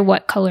color,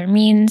 what color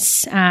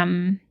means,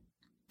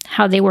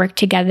 how they work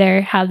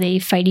together, how they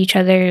fight each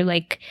other.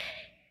 Like,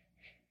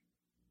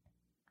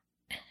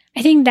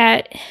 I think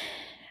that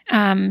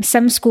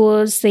some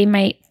schools, they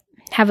might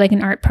have like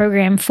an art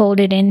program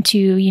folded into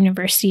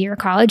university or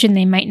college, and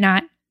they might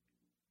not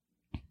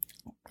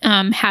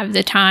have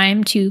the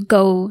time to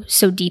go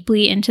so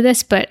deeply into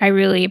this. But I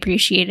really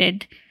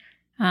appreciated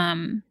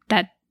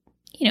that,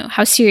 you know,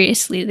 how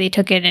seriously they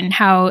took it, and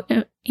how,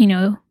 you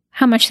know,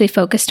 how much they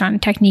focused on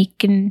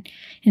technique in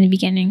the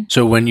beginning.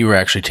 So when you were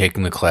actually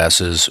taking the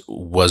classes,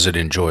 was it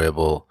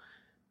enjoyable?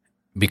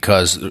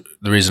 Because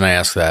the reason I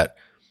ask that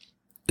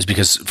is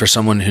because for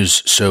someone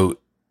who's so,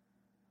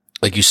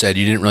 like you said,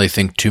 you didn't really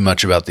think too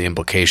much about the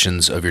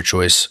implications of your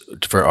choice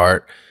for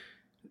art,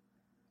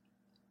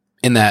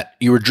 in that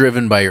you were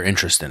driven by your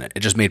interest in it. It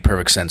just made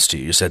perfect sense to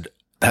you. You said,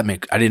 I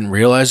didn't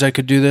realize I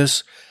could do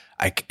this.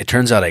 It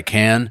turns out I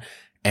can,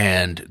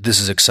 and this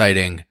is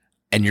exciting.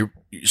 And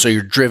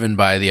you're driven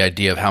by the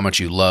idea of how much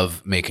you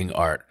love making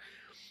art.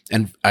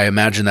 And I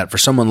imagine that for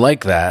someone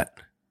like that,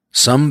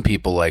 some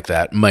people like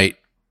that might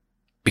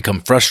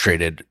become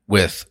frustrated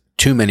with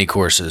too many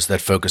courses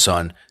that focus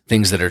on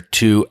things that are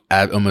too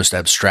almost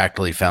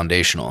abstractly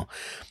foundational.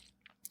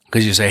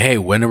 Because you say, hey,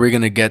 when are we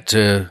going to get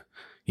to,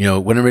 you know,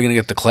 when are we going to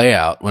get the clay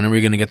out? When are we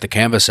going to get the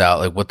canvas out?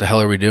 Like, what the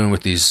hell are we doing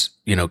with these,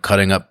 you know,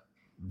 cutting up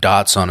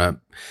dots on a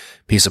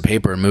piece of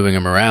paper and moving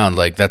them around?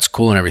 Like, that's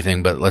cool and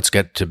everything, but let's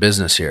get to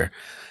business here.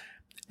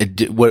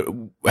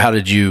 How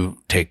did you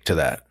take to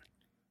that?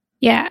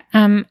 Yeah,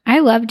 I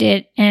loved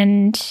it,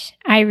 and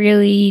I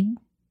really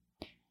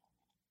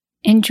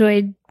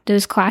enjoyed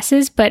those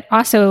classes. But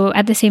also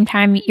at the same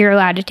time, you're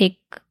allowed to take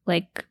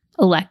like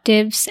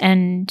electives,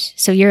 and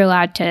so you're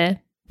allowed to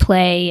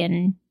play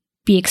and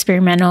be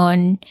experimental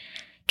and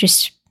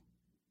just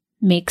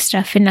make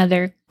stuff in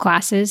other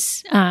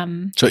classes.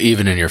 So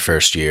even in your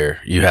first year,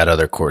 you had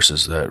other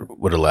courses that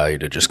would allow you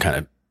to just kind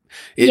of,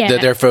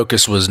 their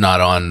focus was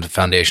not on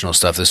foundational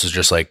stuff. This was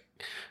just like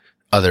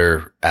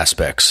other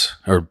aspects,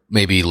 or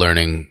maybe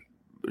learning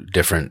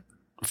different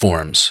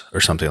forms or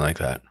something like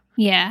that.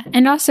 Yeah.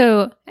 And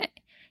also,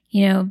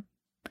 you know,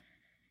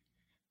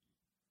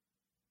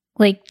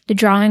 like the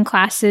drawing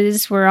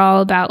classes were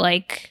all about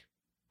like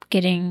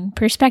getting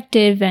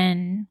perspective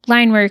and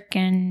line work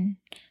and,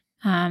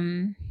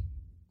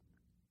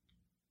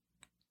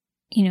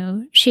 you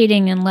know,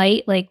 shading and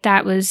light. Like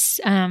that was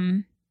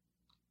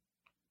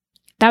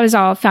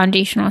all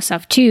foundational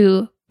stuff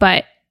too,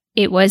 but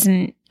it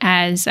wasn't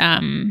as,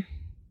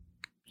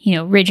 you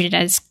know, rigid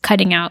as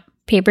cutting out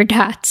paper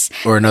dots.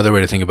 Or another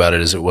way to think about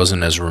it is it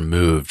wasn't as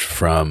removed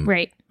from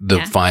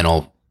the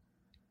final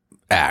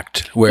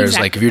act. Whereas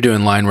like if you're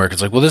doing line work,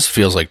 it's like, well, this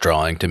feels like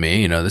drawing to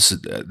me. You know,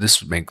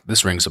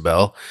 this rings a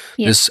bell.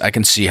 Yeah. I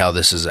can see how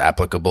this is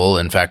applicable.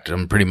 In fact,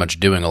 I'm pretty much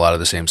doing a lot of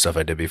the same stuff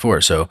I did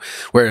before. So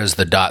whereas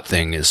the dot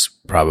thing is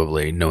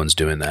probably no one's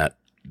doing that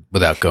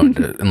without going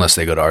to, unless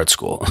they go to art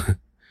school.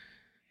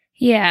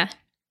 Yeah.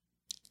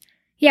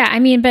 Yeah. I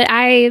mean, but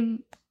I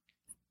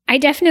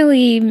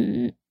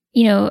definitely,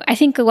 you know, I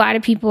think a lot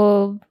of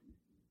people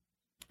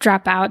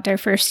drop out their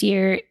first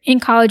year in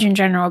college in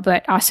general,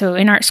 but also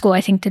in art school.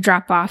 I think the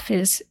drop off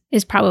is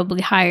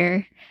probably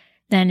higher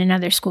than in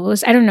other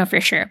schools. I don't know for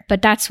sure,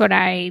 but that's what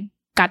I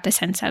got the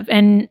sense of.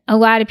 And a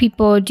lot of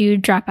people do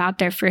drop out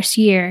their first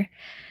year.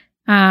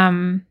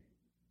 And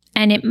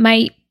it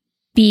might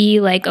be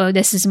like, oh,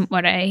 this isn't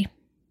what I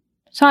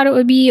thought it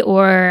would be,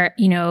 or,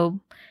 you know,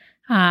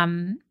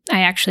 I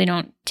actually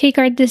don't take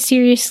art this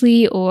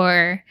seriously,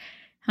 or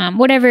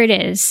whatever it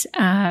is.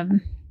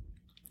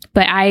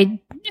 But I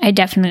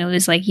definitely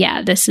was like,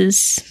 yeah,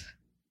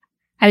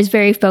 I was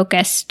very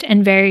focused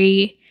and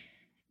very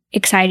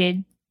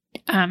excited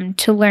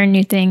to learn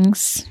new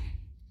things.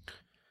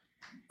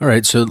 All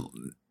right. So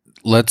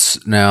I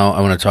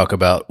want to talk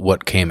about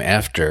what came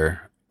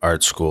after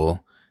art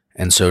school.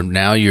 And so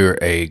now you're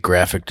a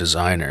graphic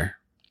designer.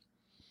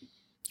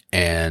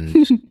 And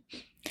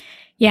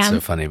yeah, what's so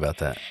funny about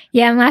that?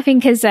 Yeah, I'm laughing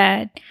because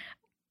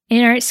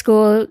in art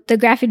school, the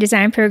graphic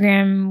design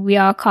program, we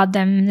all called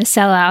them the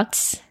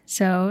sellouts.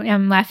 So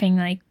I'm laughing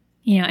like,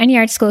 you know, any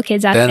art school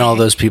kids out there. Then all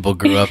those people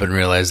grew up and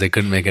realized they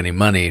couldn't make any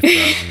money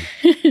from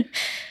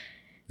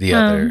the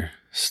other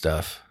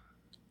stuff.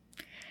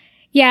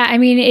 Yeah, I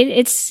mean,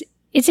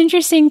 it's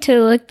interesting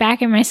to look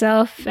back at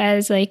myself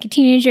as like a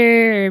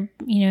teenager, or,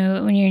 you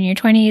know, when you're in your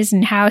 20s,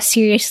 and how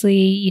seriously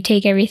you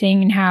take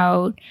everything, and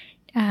how,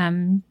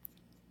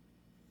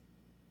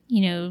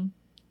 you know,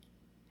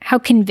 how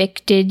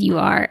convicted you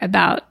are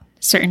about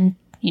certain,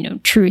 you know,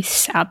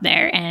 truths out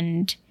there,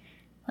 and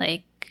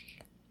like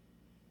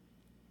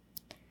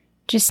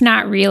just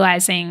not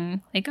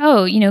realizing like,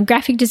 oh, you know,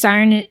 graphic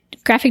design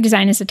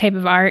is a type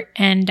of art,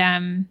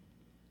 and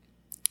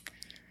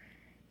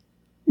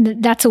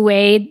that's a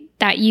way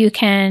that you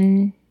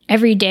can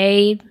every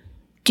day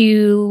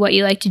do what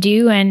you like to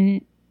do,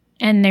 and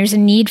there's a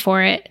need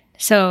for it.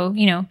 So,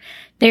 you know,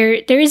 there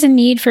is a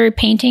need for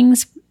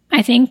paintings,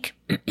 I think,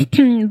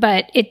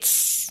 but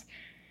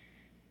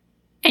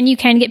and you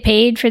can get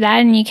paid for that,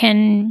 and you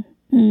can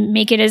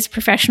make it as a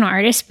professional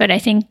artist. But I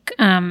think,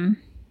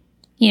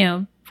 you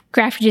know,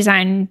 graphic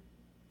design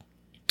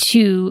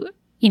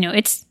you know,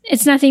 it's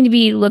nothing to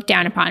be looked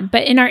down upon.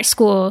 But in art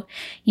school,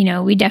 you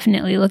know, we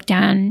definitely looked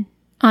down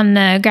on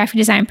the graphic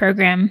design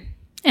program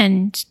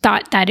and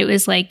thought that it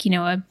was like, you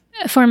know,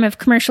 a form of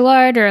commercial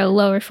art or a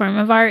lower form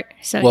of art.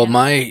 So, well,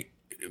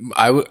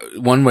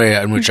 one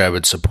way in which I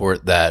would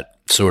support that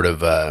sort of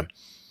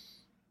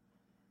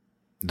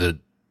the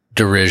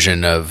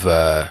derision of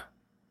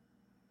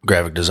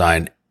graphic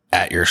design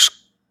at your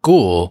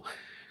school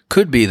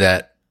could be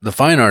that the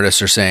fine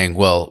artists are saying,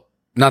 well,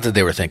 not that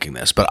they were thinking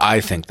this, but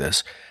I think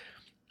this.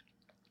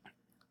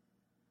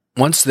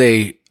 Once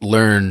they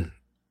learn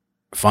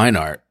fine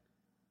art,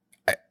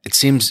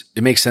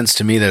 it makes sense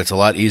to me that it's a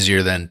lot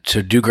easier than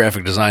to do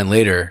graphic design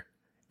later,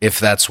 if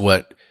that's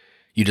what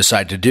you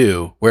decide to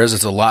do. Whereas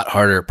it's a lot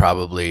harder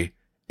probably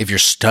if you're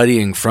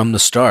studying from the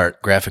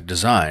start graphic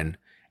design,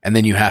 and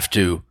then you have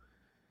to,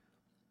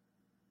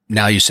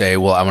 now you say,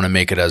 well, I want to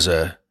make it as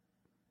a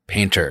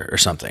painter or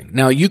something.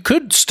 Now you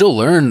could still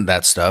learn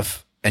that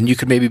stuff, and you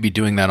could maybe be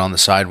doing that on the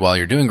side while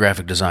you're doing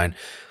graphic design.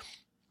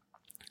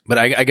 But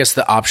I guess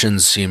the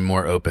options seem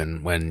more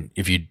open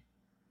if you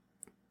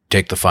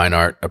take the fine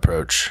art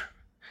approach.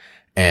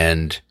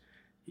 And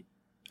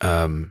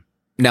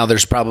now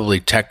there's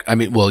probably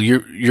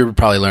you're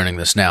probably learning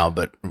this now,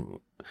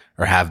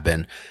 or have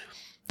been,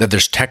 that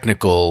there's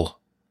technical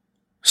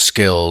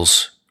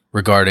skills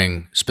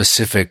regarding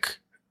specific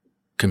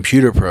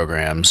computer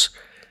programs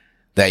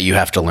that you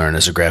have to learn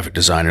as a graphic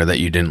designer that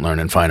you didn't learn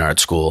in fine art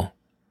school.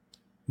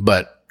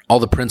 But all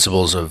the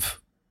principles of,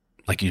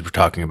 like you were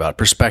talking about,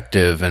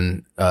 perspective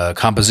and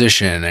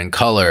composition and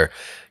color,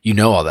 you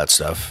know, all that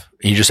stuff.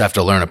 You just have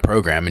to learn a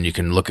program, and you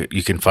can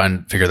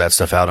figure that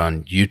stuff out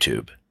on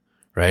YouTube,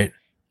 right?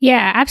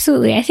 Yeah,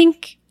 absolutely. I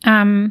think,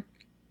 you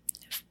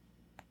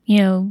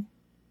know,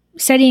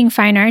 studying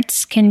fine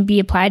arts can be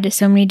applied to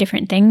so many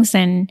different things.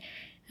 And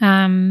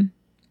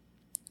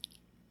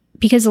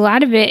because a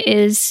lot of it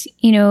is,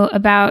 you know,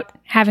 about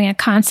having a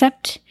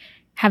concept,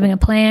 having a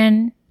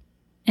plan,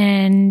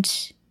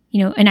 and,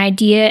 you know, an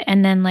idea,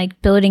 and then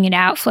like building it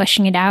out,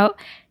 fleshing it out,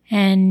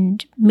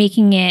 and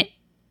making it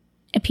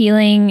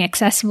appealing,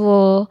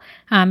 accessible,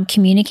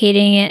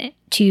 communicating it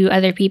to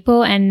other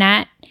people. And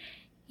that,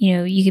 you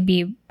know, you could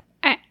be,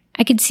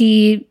 I could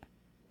see,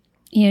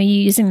 you know,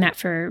 you using that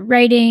for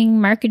writing,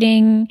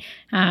 marketing,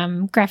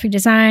 graphic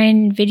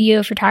design,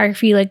 video,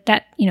 photography, like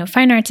that. You know,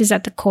 fine arts is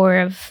at the core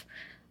of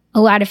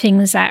a lot of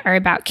things that are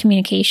about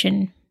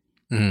communication.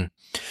 Mm-hmm.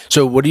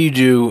 So what do you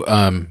do?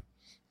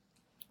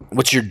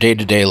 What's your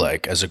day-to-day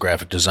like as a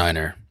graphic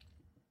designer?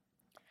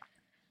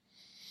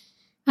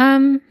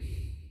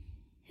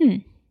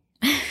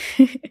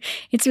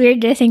 It's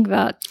weird to think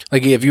about.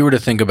 Like, if you were to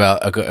think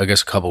about, I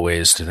guess a couple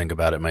ways to think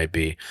about it might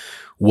be,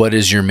 what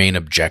is your main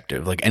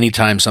objective? Like,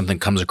 anytime something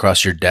comes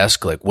across your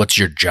desk, like, what's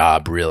your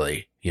job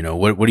really? You know,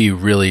 what do you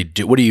really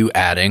do? What are you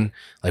adding?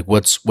 Like,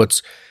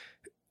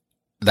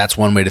 that's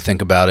one way to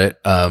think about it.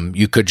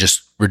 You could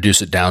just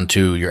reduce it down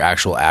to your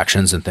actual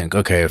actions and think,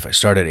 okay, if I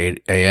start at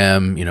 8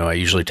 a.m., you know, I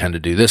usually tend to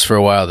do this for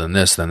a while, then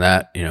this, then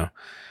that, you know.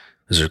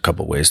 There's a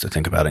couple ways to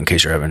think about it in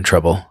case you're having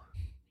trouble.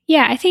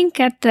 Yeah, I think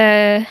at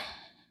the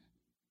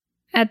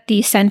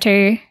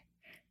center,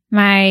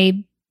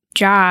 my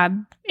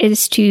job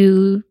is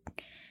to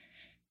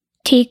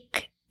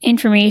take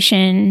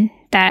information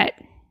that,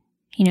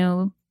 you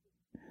know,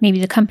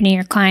 maybe the company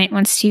or client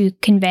wants to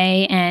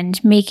convey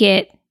and make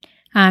it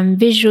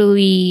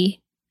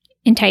visually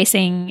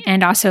enticing,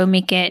 and also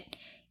make it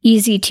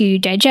easy to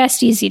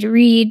digest, easy to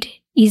read,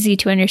 easy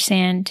to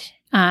understand,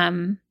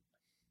 and,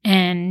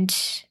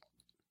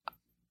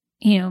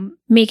 you know,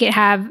 make it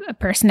have a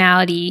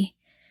personality.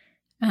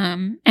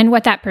 And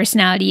what that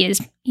personality is,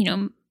 you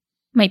know,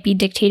 might be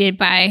dictated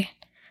by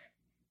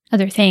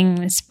other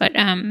things. But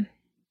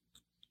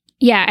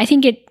yeah, I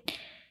think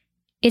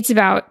it's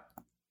about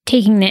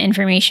taking the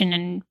information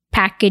and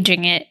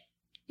packaging it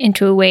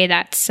into a way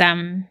that's,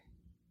 you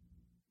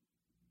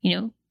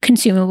know,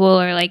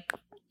 consumable, or like,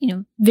 you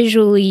know,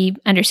 visually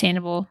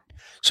understandable.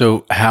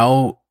 So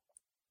how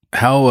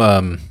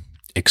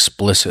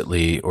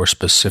explicitly or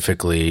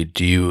specifically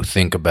do you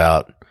think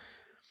about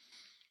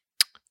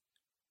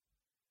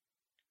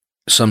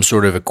some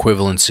sort of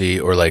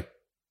equivalency, or like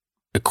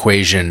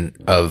equation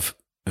of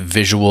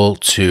visual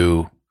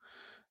to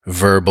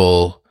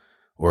verbal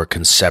or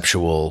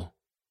conceptual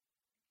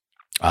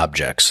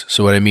objects.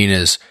 So what I mean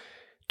is,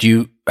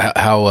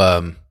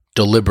 how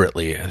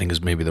deliberately, I think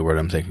is maybe the word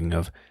I'm thinking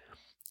of,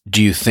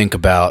 do you think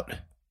about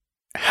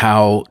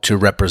how to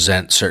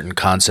represent certain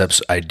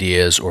concepts,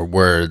 ideas, or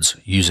words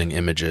using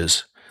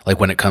images? Like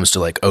when it comes to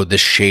like, oh,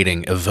 this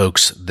shading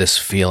evokes this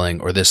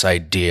feeling or this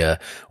idea,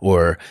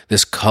 or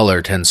this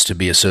color tends to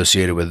be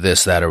associated with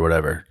this, that, or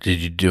whatever. Did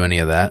you do any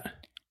of that?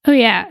 Oh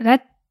yeah,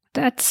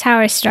 that's how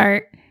I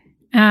start.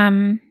 So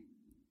I'm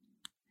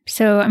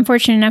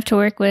fortunate enough to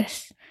work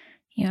with,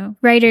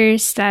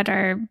 writers that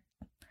are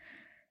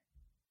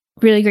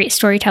really great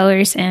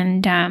storytellers,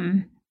 and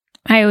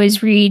I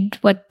always read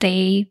what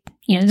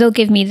they'll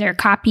give me their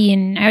copy,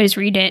 and I always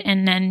read it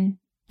and then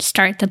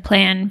start the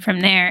plan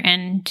from there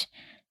and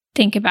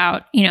think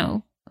about,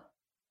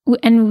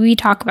 and we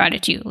talk about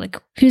it too,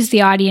 like who's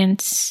the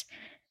audience,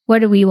 what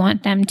do we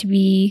want them to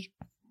be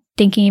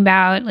thinking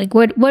about, like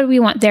what do we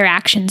want their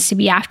actions to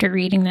be after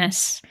reading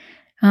this.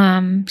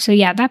 So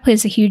yeah, that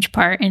plays a huge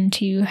part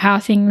into how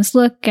things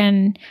look.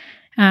 And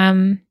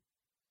I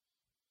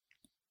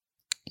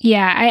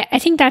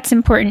think that's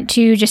important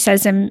too, just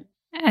as an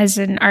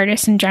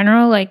artist in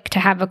general, like to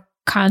have a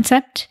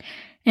concept.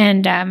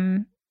 And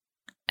a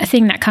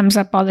thing that comes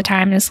up all the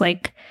time is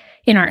like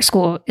in art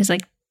school is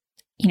like,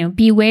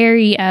 be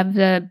wary of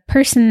the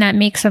person that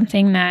makes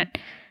something that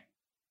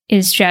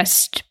is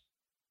just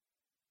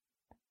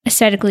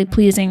aesthetically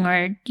pleasing,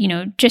 or,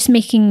 just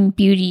making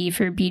beauty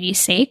for beauty's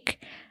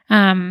sake.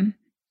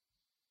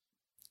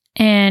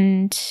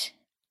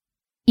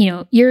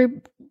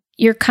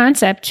 Your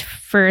concept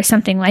for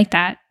something like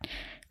that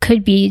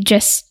could be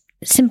just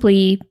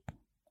simply,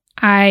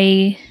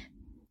 I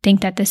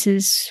think that this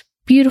is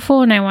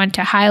beautiful and I want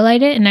to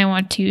highlight it and I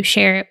want to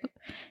share it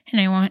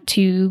and I want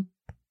to,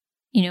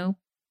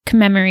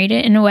 commemorate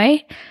it in a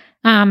way.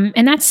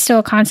 And that's still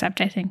a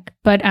concept, I think.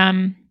 But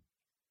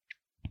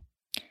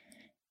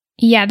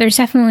there's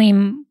definitely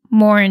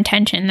more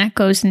intention that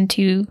goes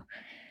into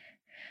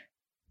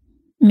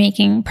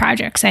making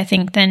projects, I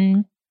think,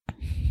 than,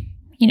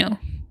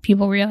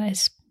 people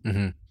realize.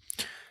 Mm-hmm.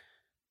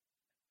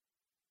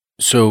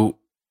 So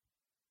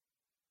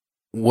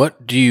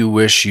what do you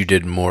wish you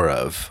did more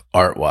of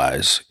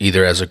art-wise,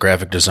 either as a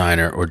graphic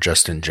designer or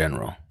just in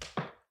general?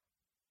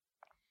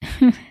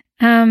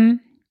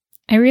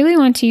 I really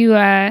want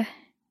to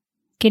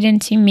get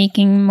into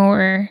making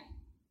more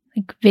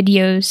like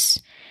videos.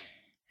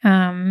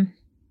 I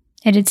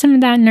did some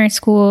of that in art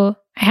school.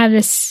 I have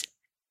this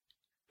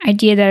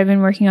idea that I've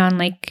been working on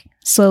like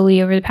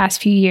slowly over the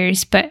past few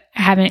years, but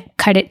I haven't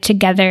cut it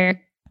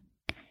together.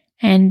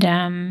 And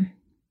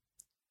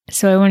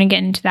so I want to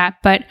get into that.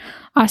 But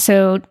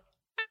also,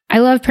 I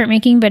love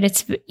printmaking, but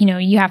it's,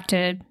 you have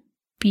to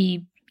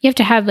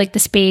have like the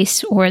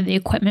space or the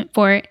equipment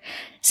for it.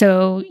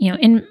 So,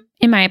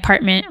 in my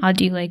apartment, I'll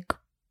do like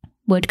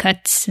wood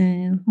cuts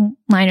and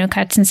lino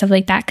cuts and stuff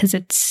like that because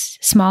it's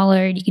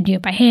smaller and you can do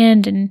it by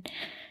hand and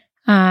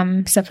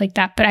stuff like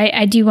that. But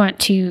I do want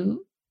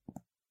to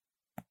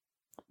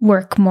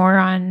work more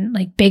on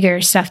like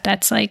bigger stuff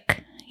that's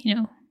like,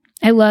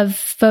 I love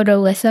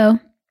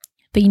photolitho,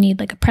 but you need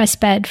like a press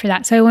bed for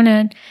that. So I want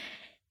to,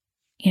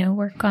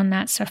 work on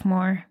that stuff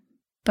more.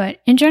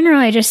 But in general,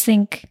 I just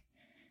think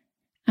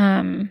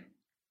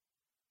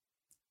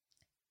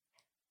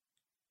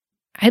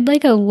I'd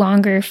like a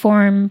longer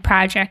form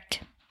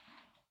project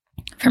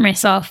for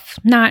myself,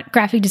 not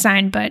graphic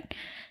design, but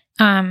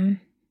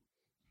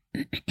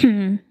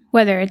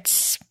whether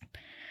it's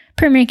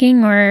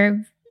printmaking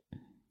or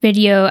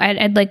video,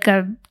 I'd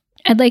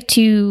like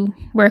to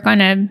work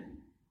on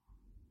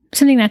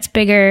something that's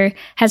bigger,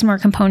 has more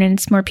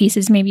components, more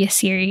pieces, maybe a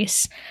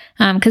series.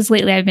 Because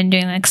lately I've been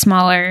doing like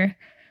smaller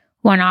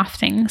one-off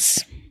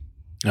things.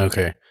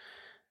 Okay.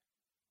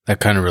 That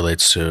kind of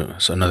relates to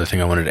another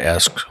thing I wanted to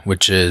ask,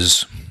 which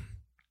is,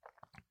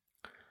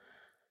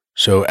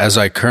 so as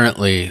I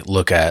currently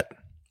look at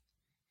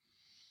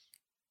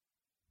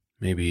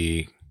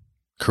maybe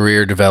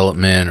career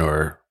development,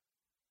 or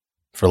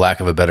for lack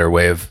of a better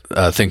way of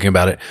thinking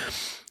about it,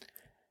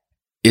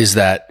 is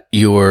that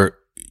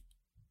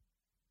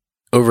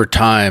over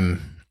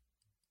time,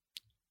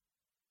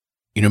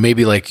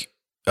 maybe like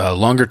a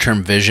longer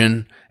term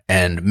vision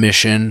and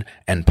mission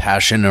and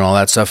passion and all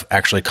that stuff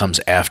actually comes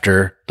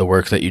after the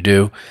work that you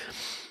do.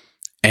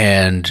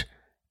 And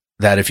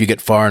that if you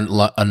get far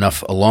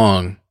enough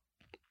along,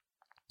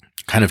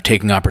 kind of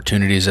taking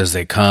opportunities as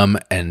they come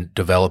and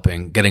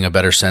getting a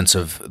better sense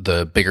of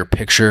the bigger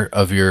picture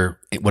of your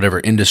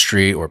whatever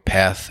industry or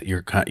path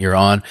you're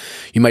on,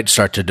 you might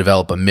start to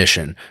develop a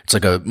mission. It's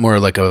like more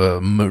like a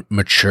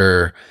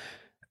mature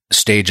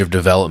stage of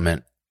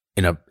development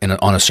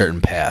on a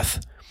certain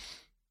path.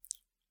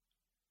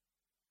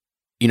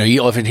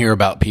 You often hear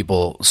about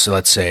people, so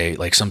let's say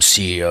like some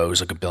CEO who's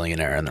like a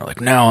billionaire and they're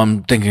like, now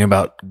I'm thinking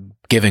about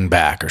giving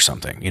back or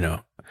something, And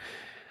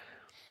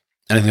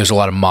I think there's a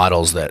lot of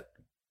models that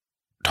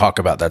talk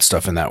about that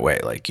stuff in that way.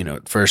 Like,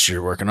 at first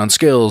you're working on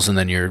skills, and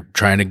then you're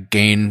trying to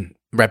gain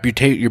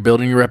you're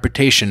building your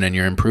reputation, and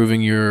you're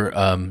improving your,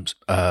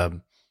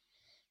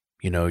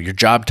 your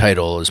job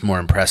title is more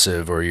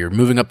impressive, or you're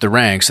moving up the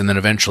ranks. And then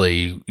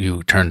eventually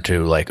you turn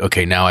to like,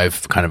 okay, now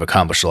I've kind of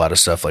accomplished a lot of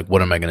stuff. Like,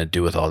 what am I going to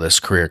do with all this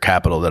career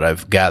capital that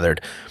I've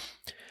gathered?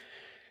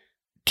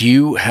 Do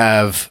you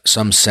have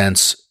some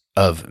sense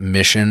of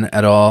mission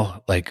at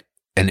all? Like,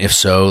 and if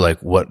so, like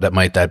what that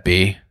might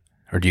be?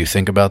 Or do you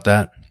think about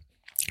that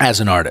as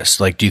an artist?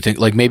 Like, do you think,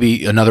 like,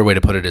 maybe another way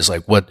to put it is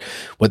like, what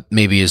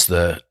maybe is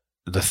the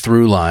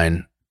through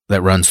line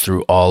that runs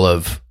through all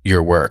of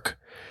your work?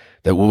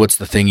 That what's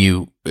the thing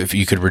if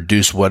you could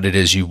reduce what it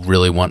is you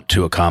really want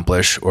to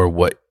accomplish, or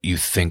what you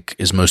think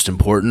is most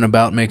important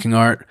about making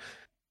art?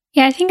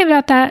 Yeah, I think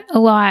about that a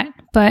lot,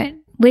 but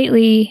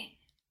lately,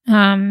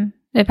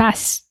 the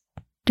past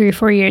 3 or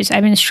 4 years,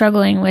 I've been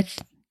struggling with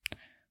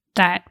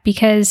that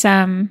because,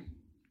 I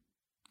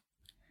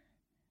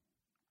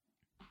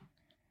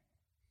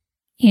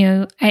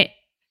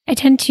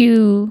tend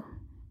to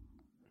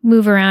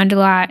move around a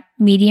lot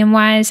medium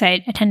wise. I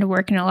tend to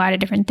work in a lot of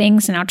different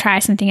things, and I'll try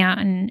something out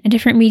in a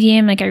different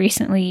medium. Like I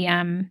recently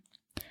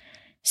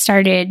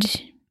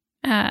started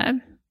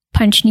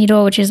Punch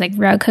Needle, which is like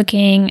rug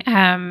hooking,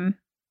 and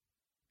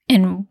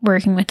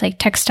working with like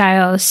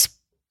textiles,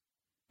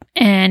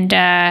 and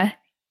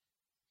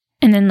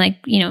then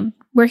like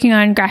working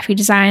on graphic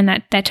design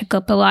that took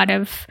up a lot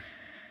of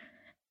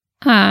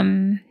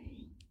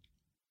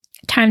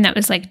time that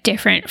was like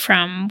different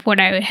from what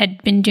I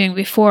had been doing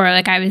before.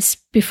 Like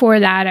before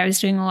that I was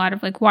doing a lot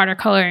of like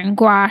watercolor and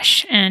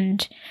gouache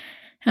and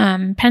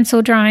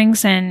pencil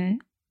drawings,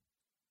 and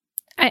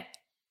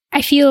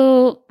I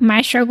feel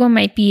my struggle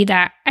might be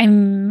that I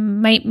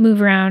might move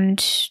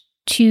around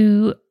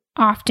too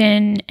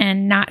often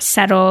and not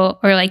settle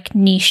or like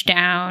niche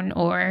down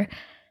or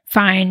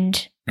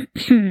find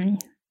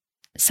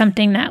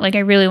something that like I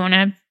really want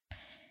to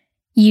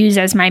use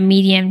as my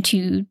medium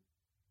to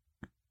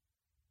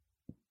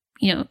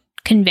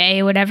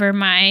convey whatever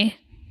my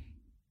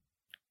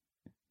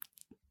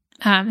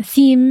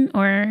theme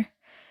or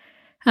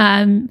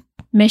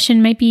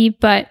mission might be.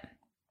 But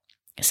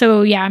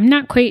so, yeah, I'm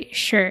not quite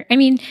sure. I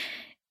mean,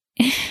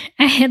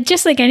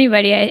 just like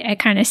anybody, I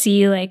kind of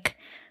see like,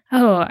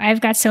 oh, I've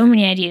got so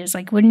many ideas.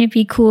 Like, wouldn't it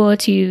be cool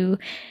to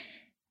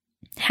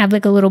have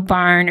like a little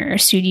barn or a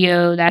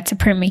studio that's a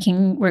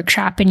printmaking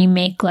workshop, and you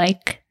make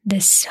like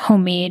this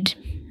homemade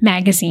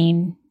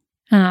magazine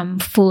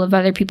full of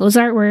other people's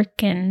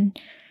artwork and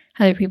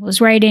other people's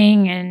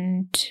writing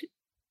and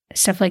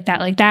stuff like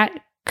that. Like that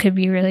could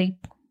be really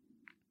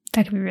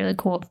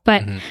cool.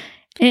 But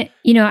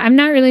I'm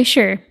not really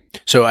sure.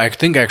 So I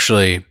think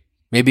actually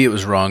maybe it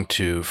was wrong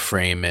to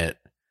frame it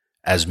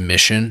as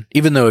mission,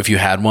 even though if you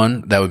had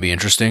one, that would be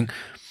interesting.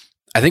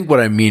 I think what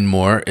I mean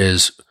more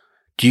is,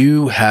 do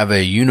you have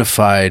a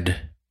unified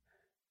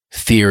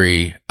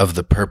theory of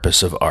the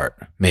purpose of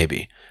art?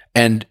 Maybe.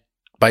 And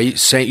by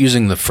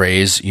using the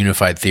phrase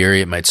unified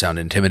theory, it might sound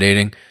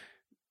intimidating,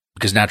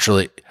 because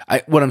naturally,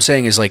 what I'm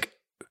saying is like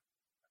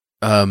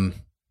why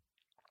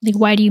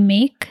do you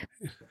make?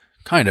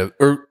 Kind of,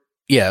 or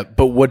yeah,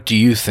 but what do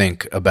you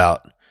think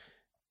about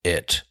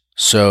it?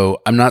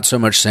 So I'm not so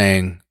much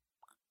saying,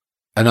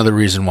 another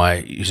reason why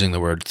using the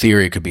word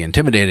theory could be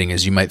intimidating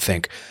is you might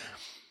think,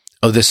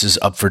 oh, this is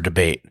up for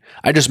debate.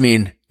 I just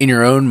mean in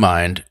your own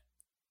mind,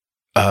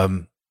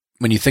 when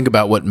you think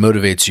about what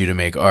motivates you to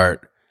make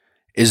art,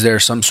 is there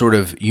some sort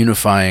of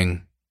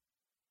unifying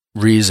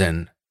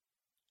reason,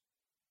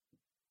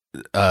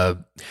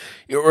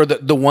 or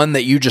the one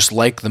that you just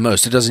like the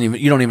most?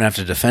 You don't even have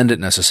to defend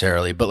it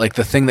necessarily, but like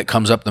the thing that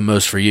comes up the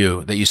most for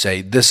you that you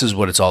say, this is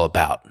what it's all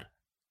about.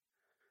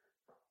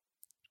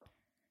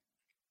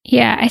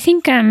 Yeah, I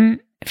think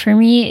for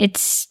me,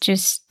 it's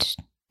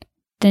just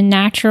the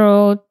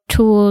natural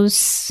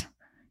tools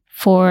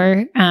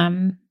for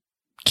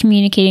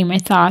communicating my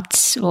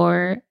thoughts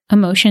or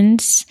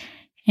emotions.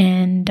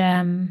 And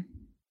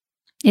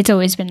it's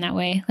always been that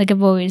way. Like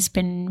I've always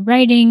been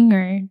writing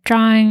or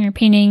drawing or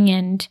painting,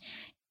 and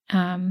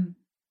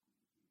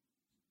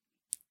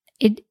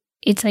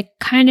it's like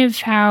kind of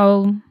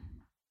how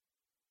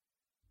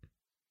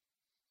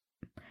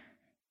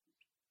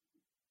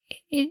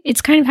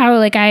it's kind of how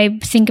like I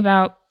think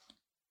about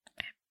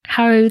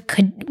how I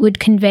would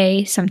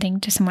convey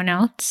something to someone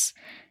else.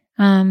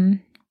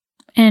 And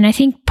I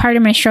think part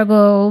of my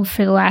struggle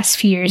for the last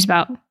few years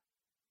about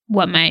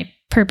what my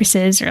purpose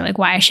is, or like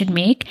why I should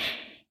make,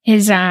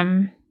 is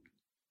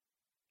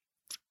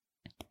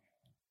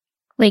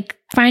like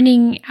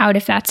finding out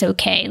if that's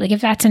okay. Like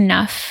if that's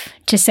enough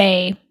to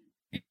say,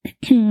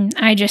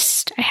 I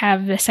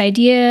have this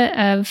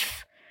idea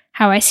of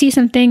how I see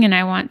something and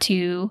I want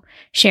to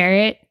share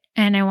it,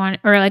 and I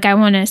want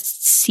to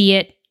see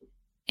it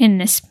in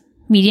this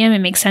medium. It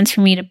makes sense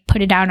for me to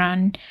put it out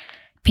on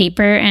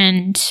paper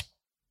and,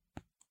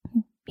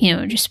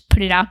 just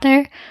put it out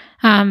there.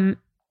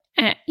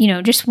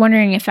 Just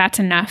wondering if that's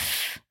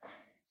enough.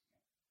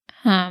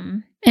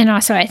 And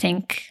also I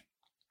think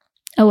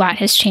a lot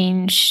has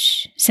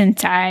changed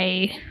since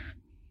I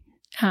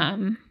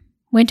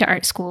went to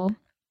art school.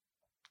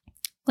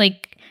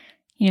 Like,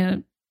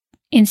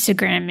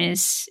 Instagram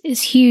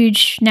is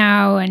huge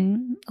now,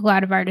 and a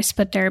lot of artists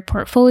put their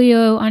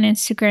portfolio on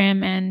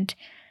Instagram, and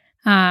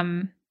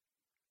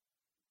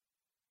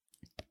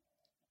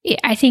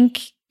I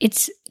think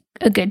it's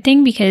a good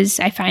thing because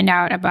I find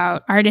out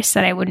about artists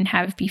that I wouldn't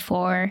have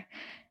before.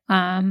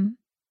 And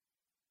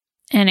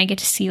I get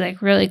to see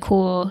like really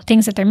cool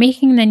things that they're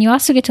making. And then you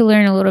also get to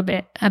learn a little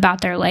bit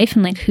about their life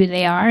and like who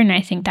they are. And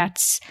I think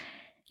that's,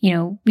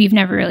 we've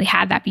never really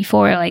had that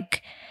before.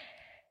 Like,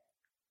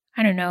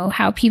 I don't know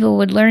how people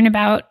would learn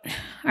about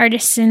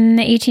artists in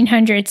the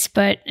 1800s,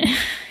 but,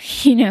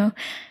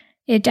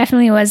 it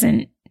definitely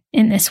wasn't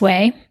in this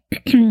way.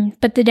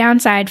 But the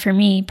downside for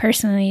me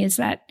personally is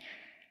that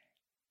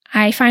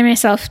I find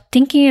myself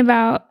thinking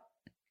about,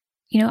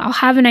 I'll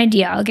have an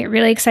idea. I'll get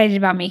really excited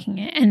about making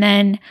it. And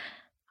then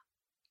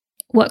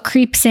what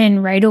creeps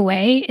in right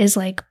away is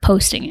like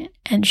posting it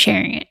and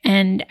sharing it.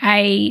 And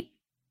I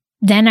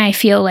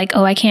feel like,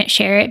 oh, I can't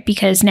share it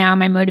because now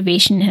my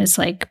motivation has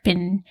like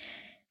been,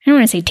 I don't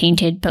want to say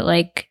tainted, but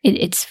like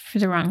it's for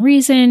the wrong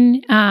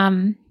reason.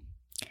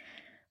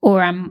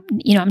 Or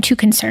I'm too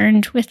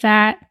concerned with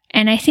that.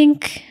 And I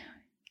think,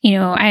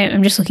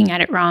 I'm just looking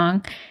at it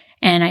wrong,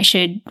 and I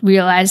should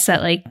realize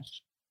that like,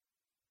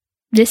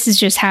 this is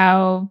just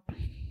how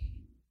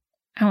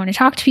I want to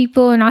talk to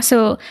people. And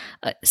also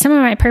some of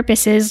my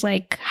purpose is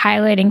like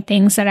highlighting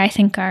things that I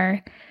think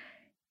are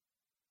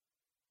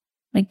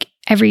like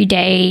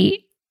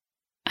everyday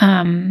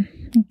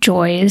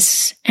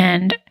joys.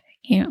 And,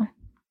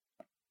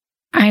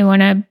 I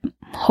want to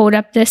hold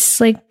up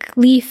this like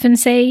leaf and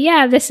say,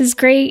 yeah, this is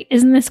great.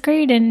 Isn't this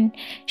great? And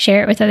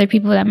share it with other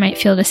people that might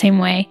feel the same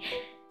way.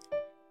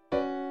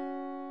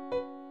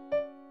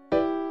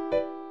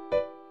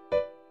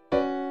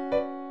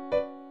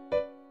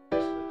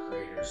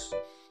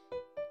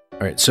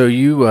 All right. So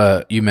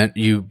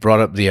you brought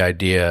up the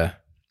idea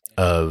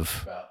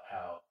of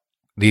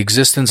the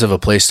existence of a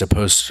place to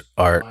post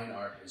art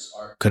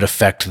could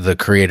affect the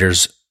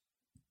creator's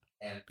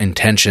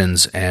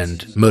intentions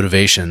and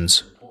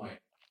motivations.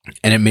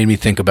 And it made me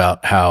think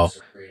about how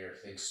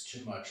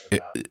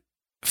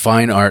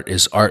fine art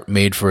is art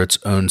made for its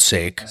own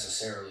sake.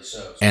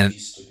 And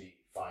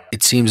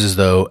it seems as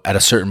though at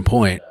a certain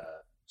point,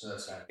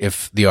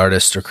 if the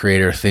artist or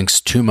creator thinks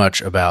too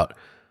much about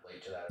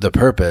the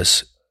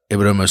purpose, it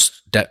would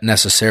almost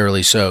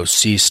necessarily so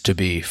cease to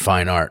be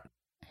fine art.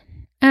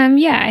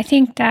 Yeah, I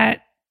think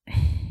that,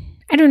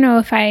 I don't know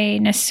if I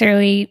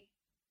necessarily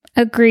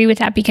agree with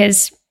that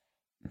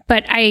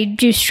but I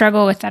do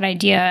struggle with that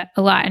idea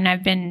a lot. And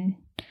I've been,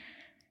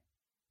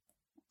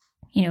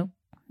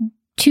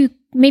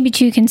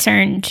 too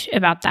concerned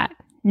about that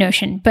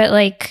notion. But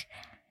like,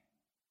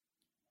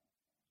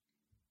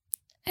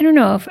 I don't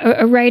know if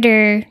a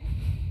writer,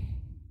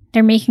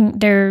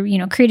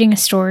 they're creating a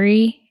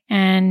story.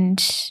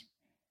 And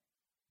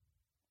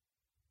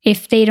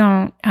if they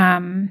don't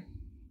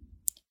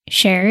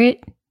share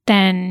it,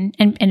 then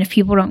and if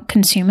people don't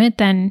consume it,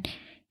 then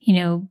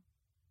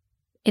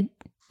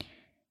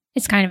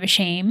it's kind of a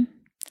shame.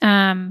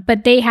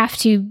 But they have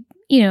to,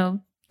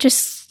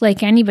 just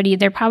like anybody,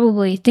 they're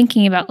probably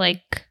thinking about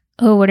like,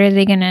 oh, what are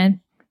they going to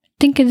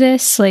think of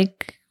this?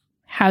 Like,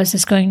 how is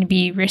this going to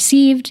be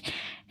received?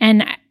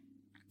 And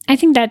I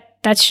think that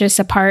that's just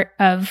a part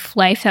of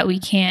life that we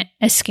can't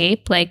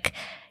escape. Like,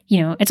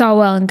 it's all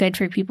well and good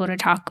for people to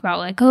talk about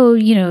like, oh,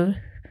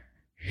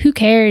 who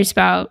cares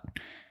about,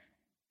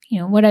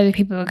 what other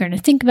people are going to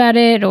think about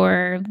it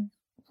or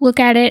look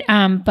at it.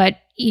 But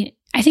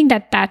I think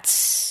that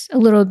that's a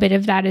little bit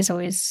of that is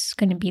always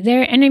going to be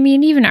there. And I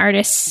mean, even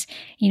artists,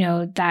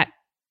 that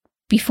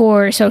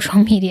before social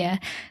media,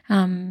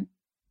 when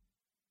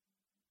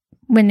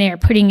they're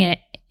putting it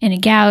in a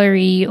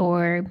gallery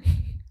or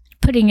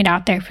putting it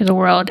out there for the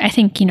world, I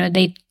think,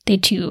 they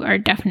too are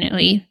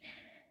definitely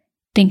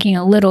thinking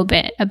a little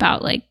bit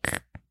about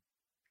like,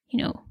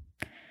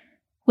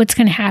 what's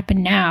going to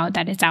happen now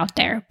that it's out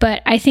there.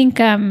 But I think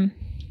the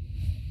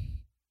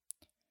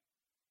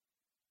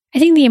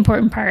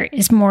important part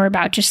is more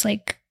about just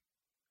like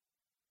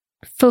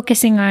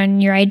focusing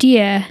on your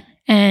idea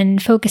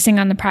and focusing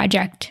on the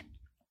project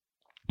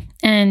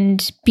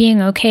and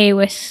being okay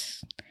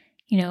with,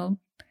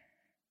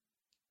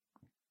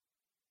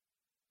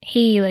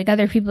 hey, like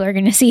other people are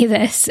going to see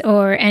this,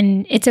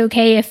 and it's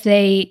okay if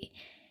they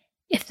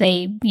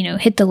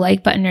hit the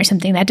like button or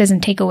something. That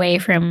doesn't take away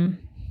from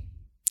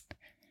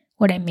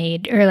what I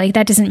made, or like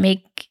that doesn't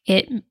make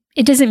it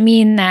doesn't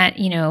mean that,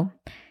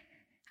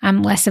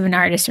 I'm less of an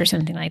artist or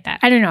something like that.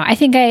 I don't know. I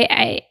think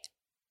I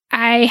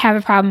have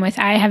a problem with,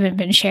 I haven't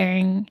been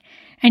sharing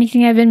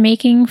anything I've been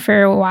making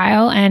for a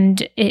while.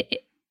 And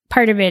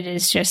part of it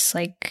is just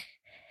like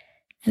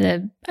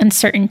the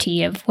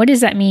uncertainty of what does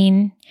that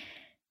mean?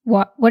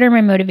 What are my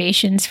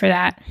motivations for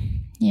that?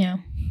 Yeah.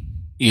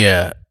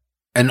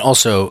 And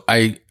also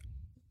I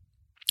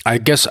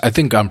guess I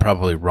think I'm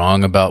probably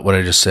wrong about what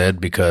I just said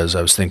because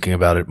I was thinking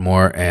about it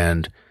more,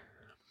 and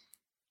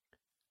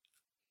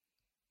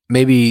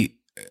maybe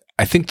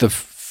I think the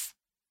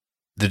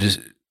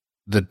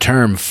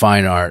term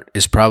fine art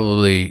is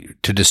probably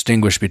to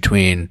distinguish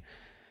between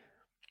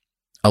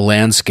a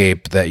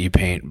landscape that you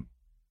paint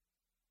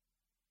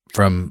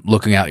from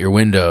looking out your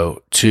window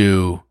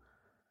to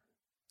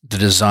the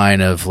design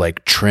of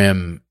like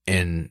trim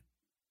in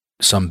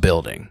some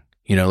building.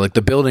 You know, like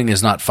the building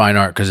is not fine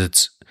art because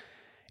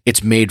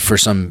it's made for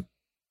some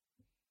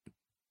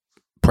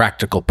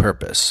practical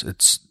purpose.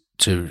 It's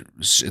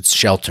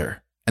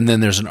shelter. And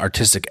then there's an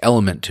artistic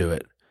element to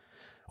it.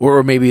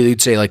 Or maybe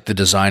you'd say like the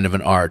design of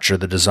an arch or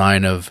the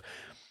design of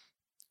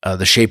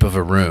the shape of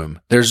a room.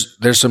 There's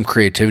some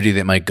creativity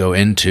that might go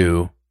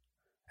into,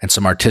 and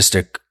some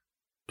artistic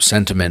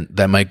sentiment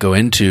that might go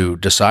into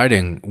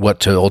deciding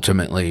what to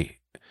ultimately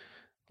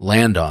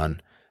land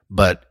on,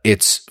 but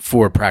it's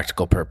for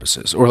practical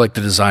purposes. Or like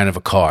the design of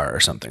a car or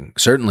something.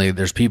 Certainly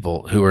there's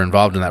people who are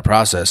involved in that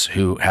process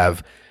who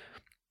have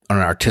an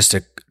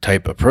artistic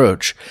type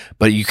approach,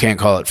 but you can't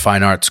call it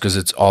fine arts because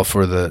it's all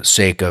for the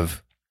sake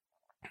of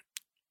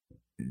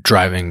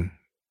driving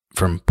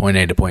from point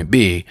A to point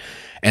B.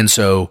 And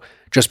so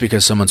just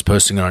because someone's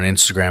posting it on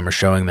Instagram or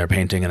showing their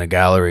painting in a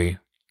gallery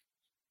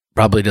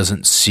probably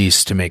doesn't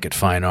cease to make it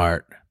fine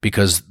art,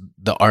 because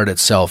the art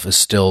itself is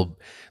still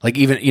like,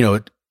 even, you know,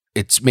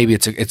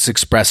 it's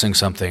expressing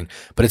something,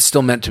 but it's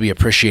still meant to be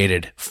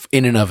appreciated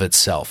in and of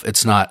itself.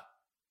 It's not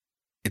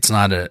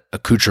an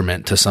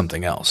accoutrement to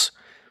something else.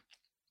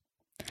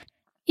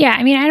 Yeah.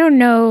 I mean, I don't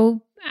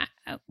know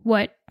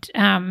what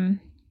fine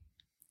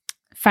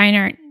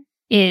art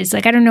is.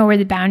 Like, I don't know where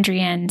the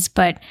boundary ends,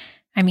 but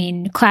I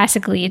mean,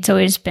 classically, it's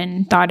always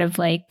been thought of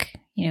like,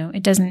 you know,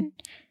 it doesn't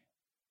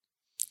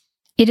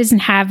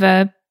have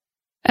a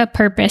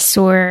purpose,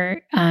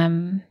 or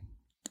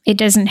it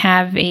doesn't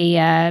have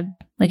a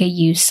like a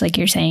use, like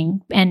you're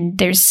saying. And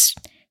there's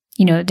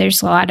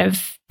a lot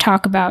of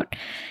talk about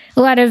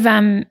a lot of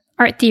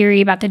art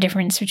theory about the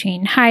difference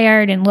between high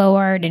art and low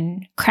art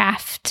and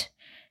craft,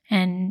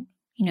 and,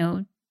 you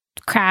know,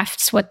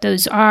 crafts, what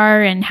those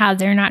are and how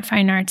they're not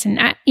fine arts. And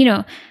I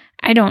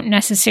don't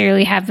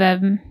necessarily have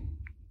a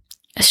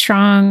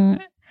strong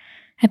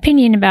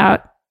opinion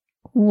about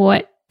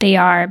what they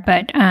are,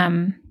 but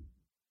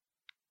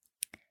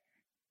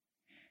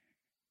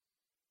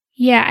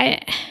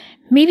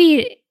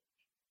maybe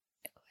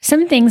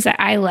some things that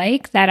I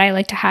like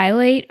to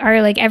highlight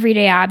are like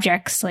everyday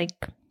objects,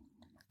 like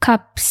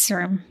cups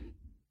or,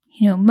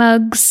 you know,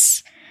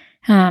 mugs,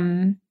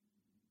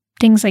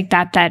 things like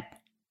that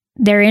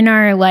they're in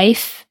our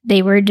life.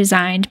 They were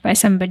designed by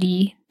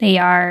somebody. They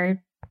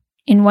are,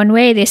 in one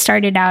way, they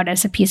started out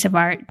as a piece of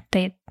art.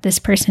 This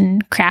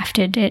person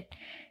crafted it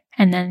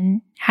and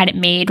then had it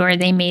made, or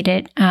they made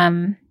it.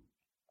 And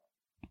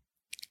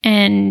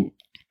I'm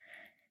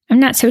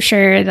not so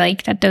sure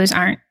like that those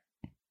aren't,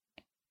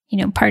 you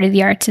know, part of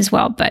the arts as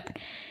well, but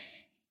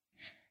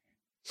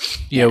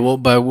yeah. Well,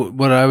 by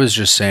what I was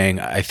just saying,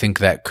 I think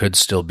that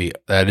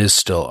is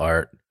still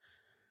art.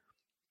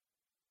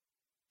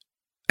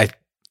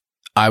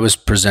 I was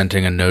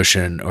presenting a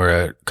notion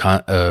or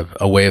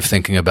a way of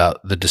thinking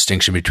about the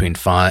distinction between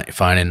fine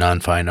and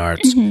non-fine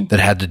arts that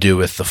had to do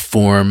with the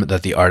form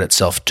that the art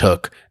itself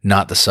took,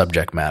 not the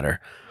subject matter.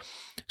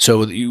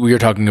 So we were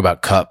talking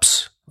about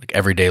cups, like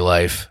everyday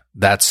life.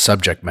 That's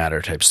subject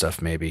matter type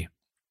stuff, maybe.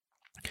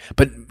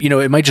 But, you know,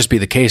 it might just be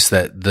the case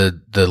that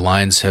the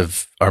lines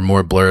are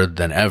more blurred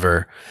than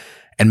ever,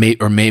 and maybe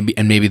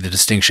the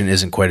distinction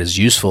isn't quite as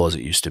useful as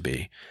it used to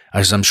be.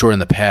 As I'm sure in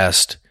the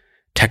past,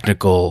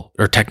 technological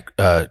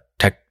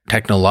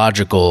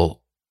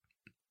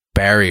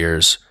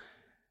barriers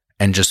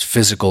and just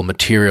physical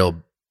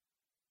material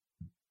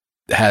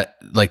had,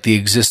 like, the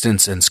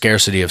existence and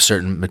scarcity of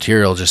certain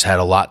material just had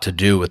a lot to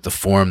do with the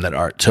form that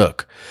art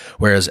took.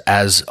 Whereas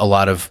as a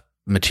lot of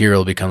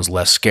material becomes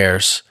less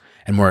scarce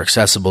and more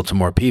accessible to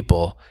more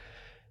people,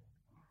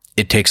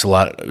 it takes a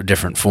lot of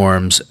different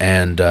forms,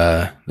 and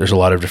there's a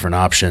lot of different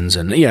options.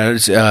 And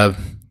I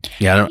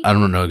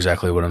don't know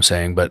exactly what I'm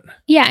saying, but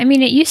yeah, I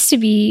mean, it used to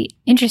be,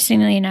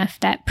 interestingly enough,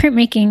 that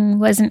printmaking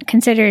wasn't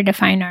considered a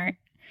fine art,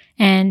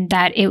 and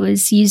that it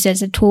was used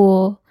as a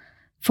tool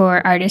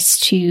for artists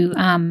to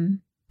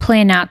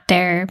plan out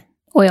their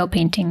oil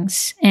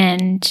paintings.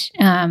 And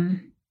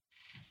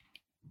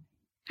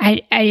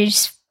I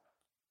just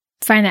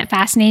find that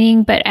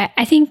fascinating. But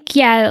I think,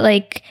 yeah,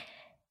 like,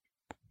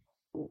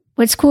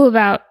 what's cool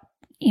about,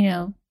 you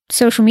know,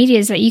 social media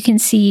is that you can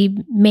see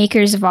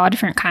makers of all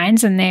different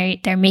kinds, and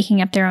they're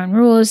making up their own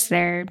rules.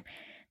 They're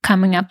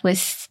coming up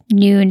with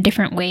new and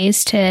different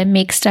ways to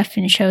make stuff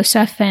and show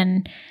stuff.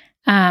 And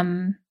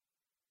so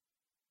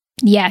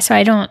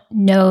I don't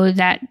know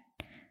that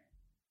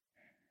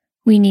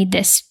we need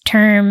this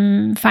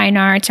term fine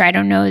arts, or I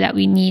don't know that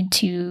we need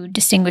to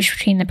distinguish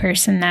between the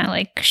person that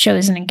like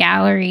shows in a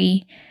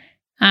gallery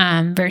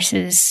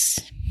versus,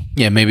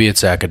 yeah, maybe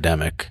it's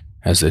academic,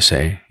 as they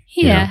say.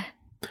 Yeah. You know?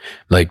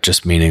 Like,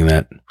 just meaning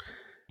that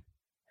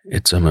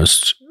it's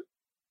almost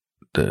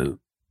the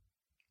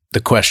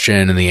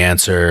question and the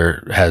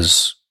answer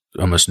has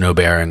almost no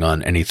bearing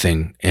on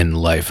anything in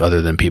life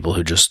other than people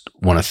who just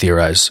want to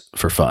theorize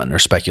for fun or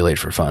speculate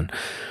for fun.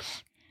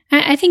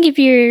 I think if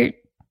you're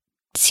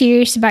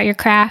serious about your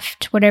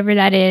craft, whatever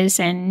that is,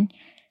 and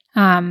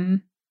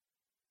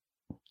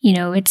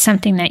it's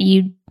something that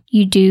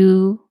you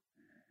do,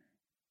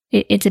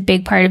 it's a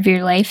big part of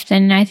your life,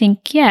 then I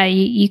think,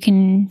 you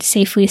can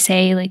safely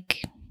say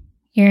like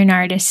you're an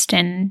artist,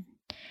 and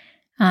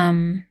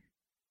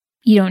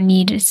you don't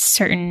need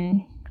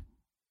certain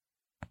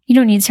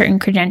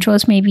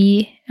credentials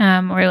maybe,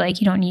 or like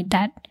you don't need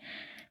that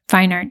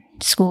fine art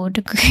school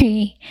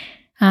degree.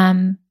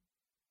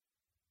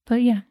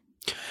 But yeah.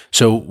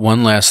 So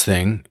one last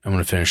thing I'm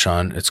going to finish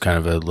on. It's kind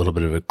of a little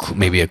bit of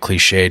maybe a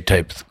cliched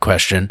type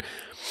question.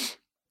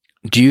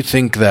 Do you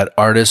think that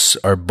artists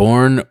are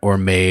born or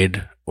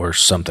made or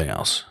something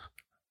else?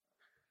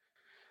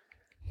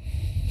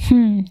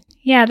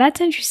 Yeah,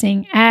 that's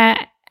interesting.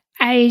 I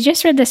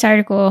just read this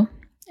article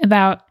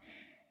about,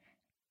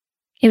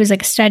 it was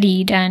like a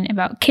study done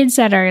about kids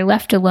that are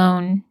left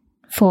alone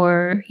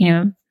for,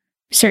 a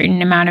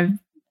certain amount of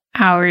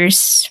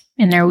hours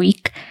in their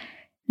week.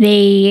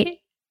 They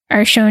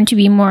are shown to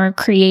be more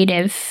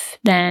creative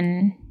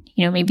than,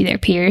 maybe their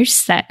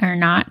peers that are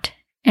not.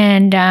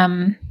 And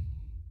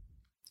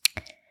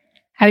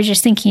I was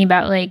just thinking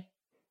about like,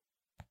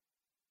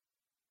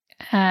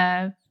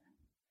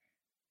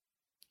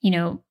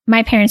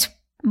 my parents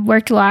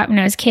worked a lot when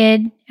I was a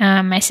kid.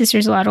 My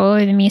sister's a lot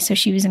older than me, so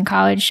she was in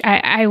college.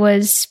 I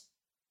was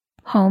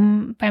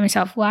home by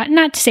myself a lot.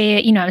 Not to say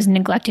that, I was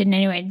neglected in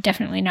any way,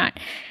 definitely not.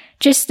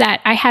 Just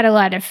that I had a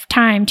lot of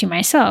time to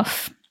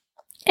myself.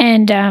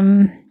 And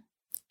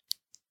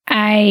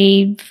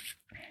I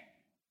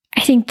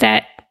think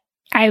that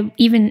I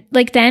even,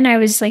 like then I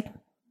was like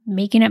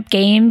making up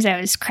games,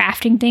 I was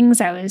crafting things,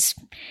 I was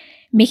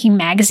making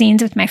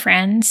magazines with my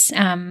friends,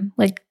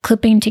 like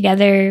clipping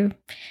together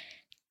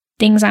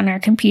things on our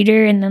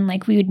computer, and then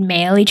like we would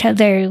mail each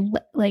other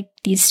like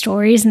these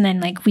stories, and then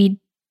like we'd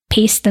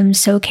paste them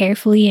so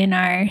carefully in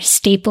our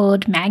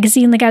stapled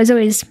magazine. Like I was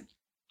always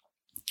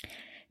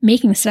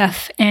making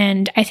stuff,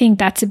 and I think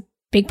that's a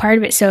big part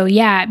of it. So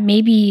yeah,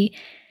 maybe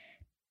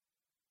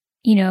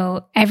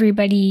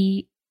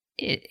everybody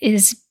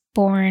is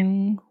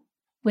born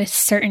with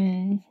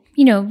certain,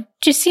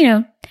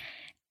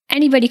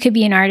 anybody could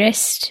be an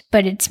artist,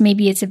 but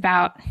it's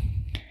about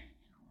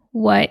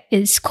what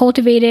is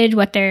cultivated,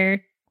 what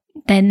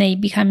then they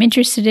become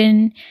interested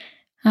in.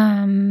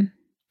 And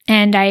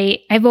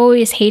I've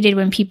always hated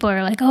when people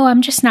are like, oh,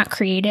 I'm just not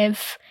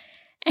creative.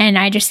 And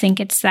I just think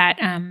it's that,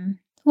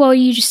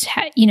 you just,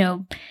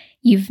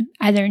 you've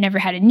either never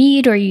had a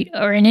need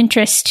or an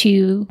interest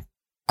to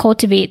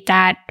cultivate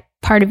that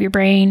part of your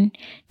brain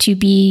to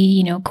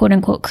be, quote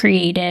unquote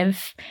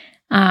creative.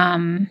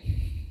 And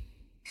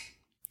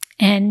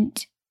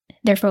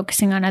they're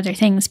focusing on other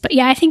things. But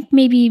yeah, I think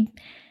maybe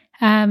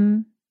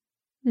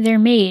they're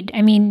made.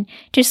 I mean,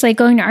 just like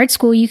going to art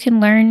school, you can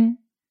learn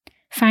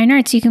fine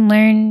arts, you can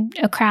learn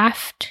a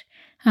craft.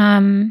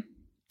 And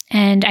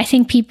I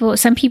think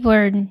some people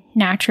are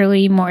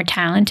naturally more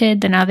talented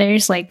than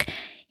others. Like,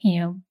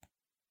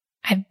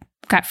 I've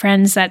got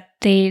friends that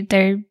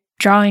their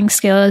drawing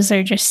skills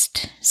are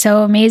just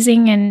so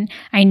amazing. And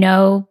I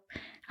know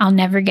I'll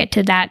never get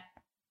to that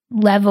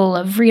level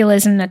of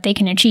realism that they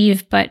can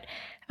achieve. But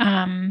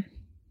I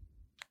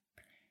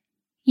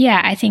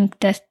think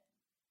that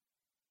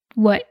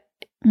what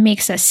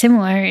makes us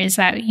similar is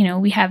that,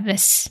 we have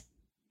this,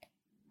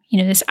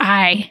 this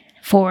eye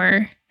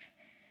for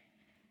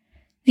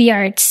the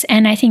arts.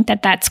 And I think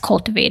that that's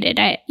cultivated,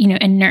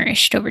 and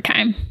nourished over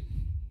time.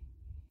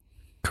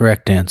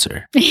 Correct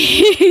answer.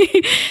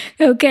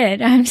 Oh,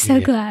 good. I'm so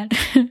glad.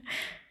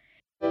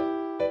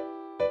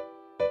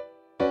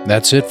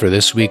 That's it for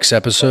this week's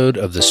episode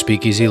of the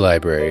Speakeasy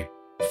Library.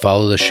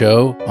 Follow the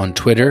show on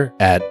Twitter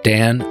at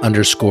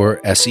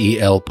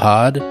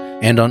Dan_SEL_pod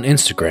and on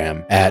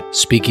Instagram at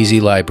Speakeasy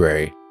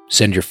Library.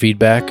 Send your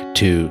feedback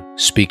to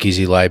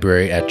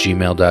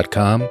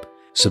speakeasylibrary@gmail.com.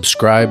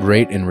 Subscribe,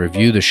 rate, and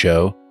review the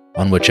show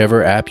on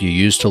whichever app you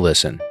use to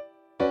listen.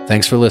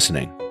 Thanks for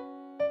listening.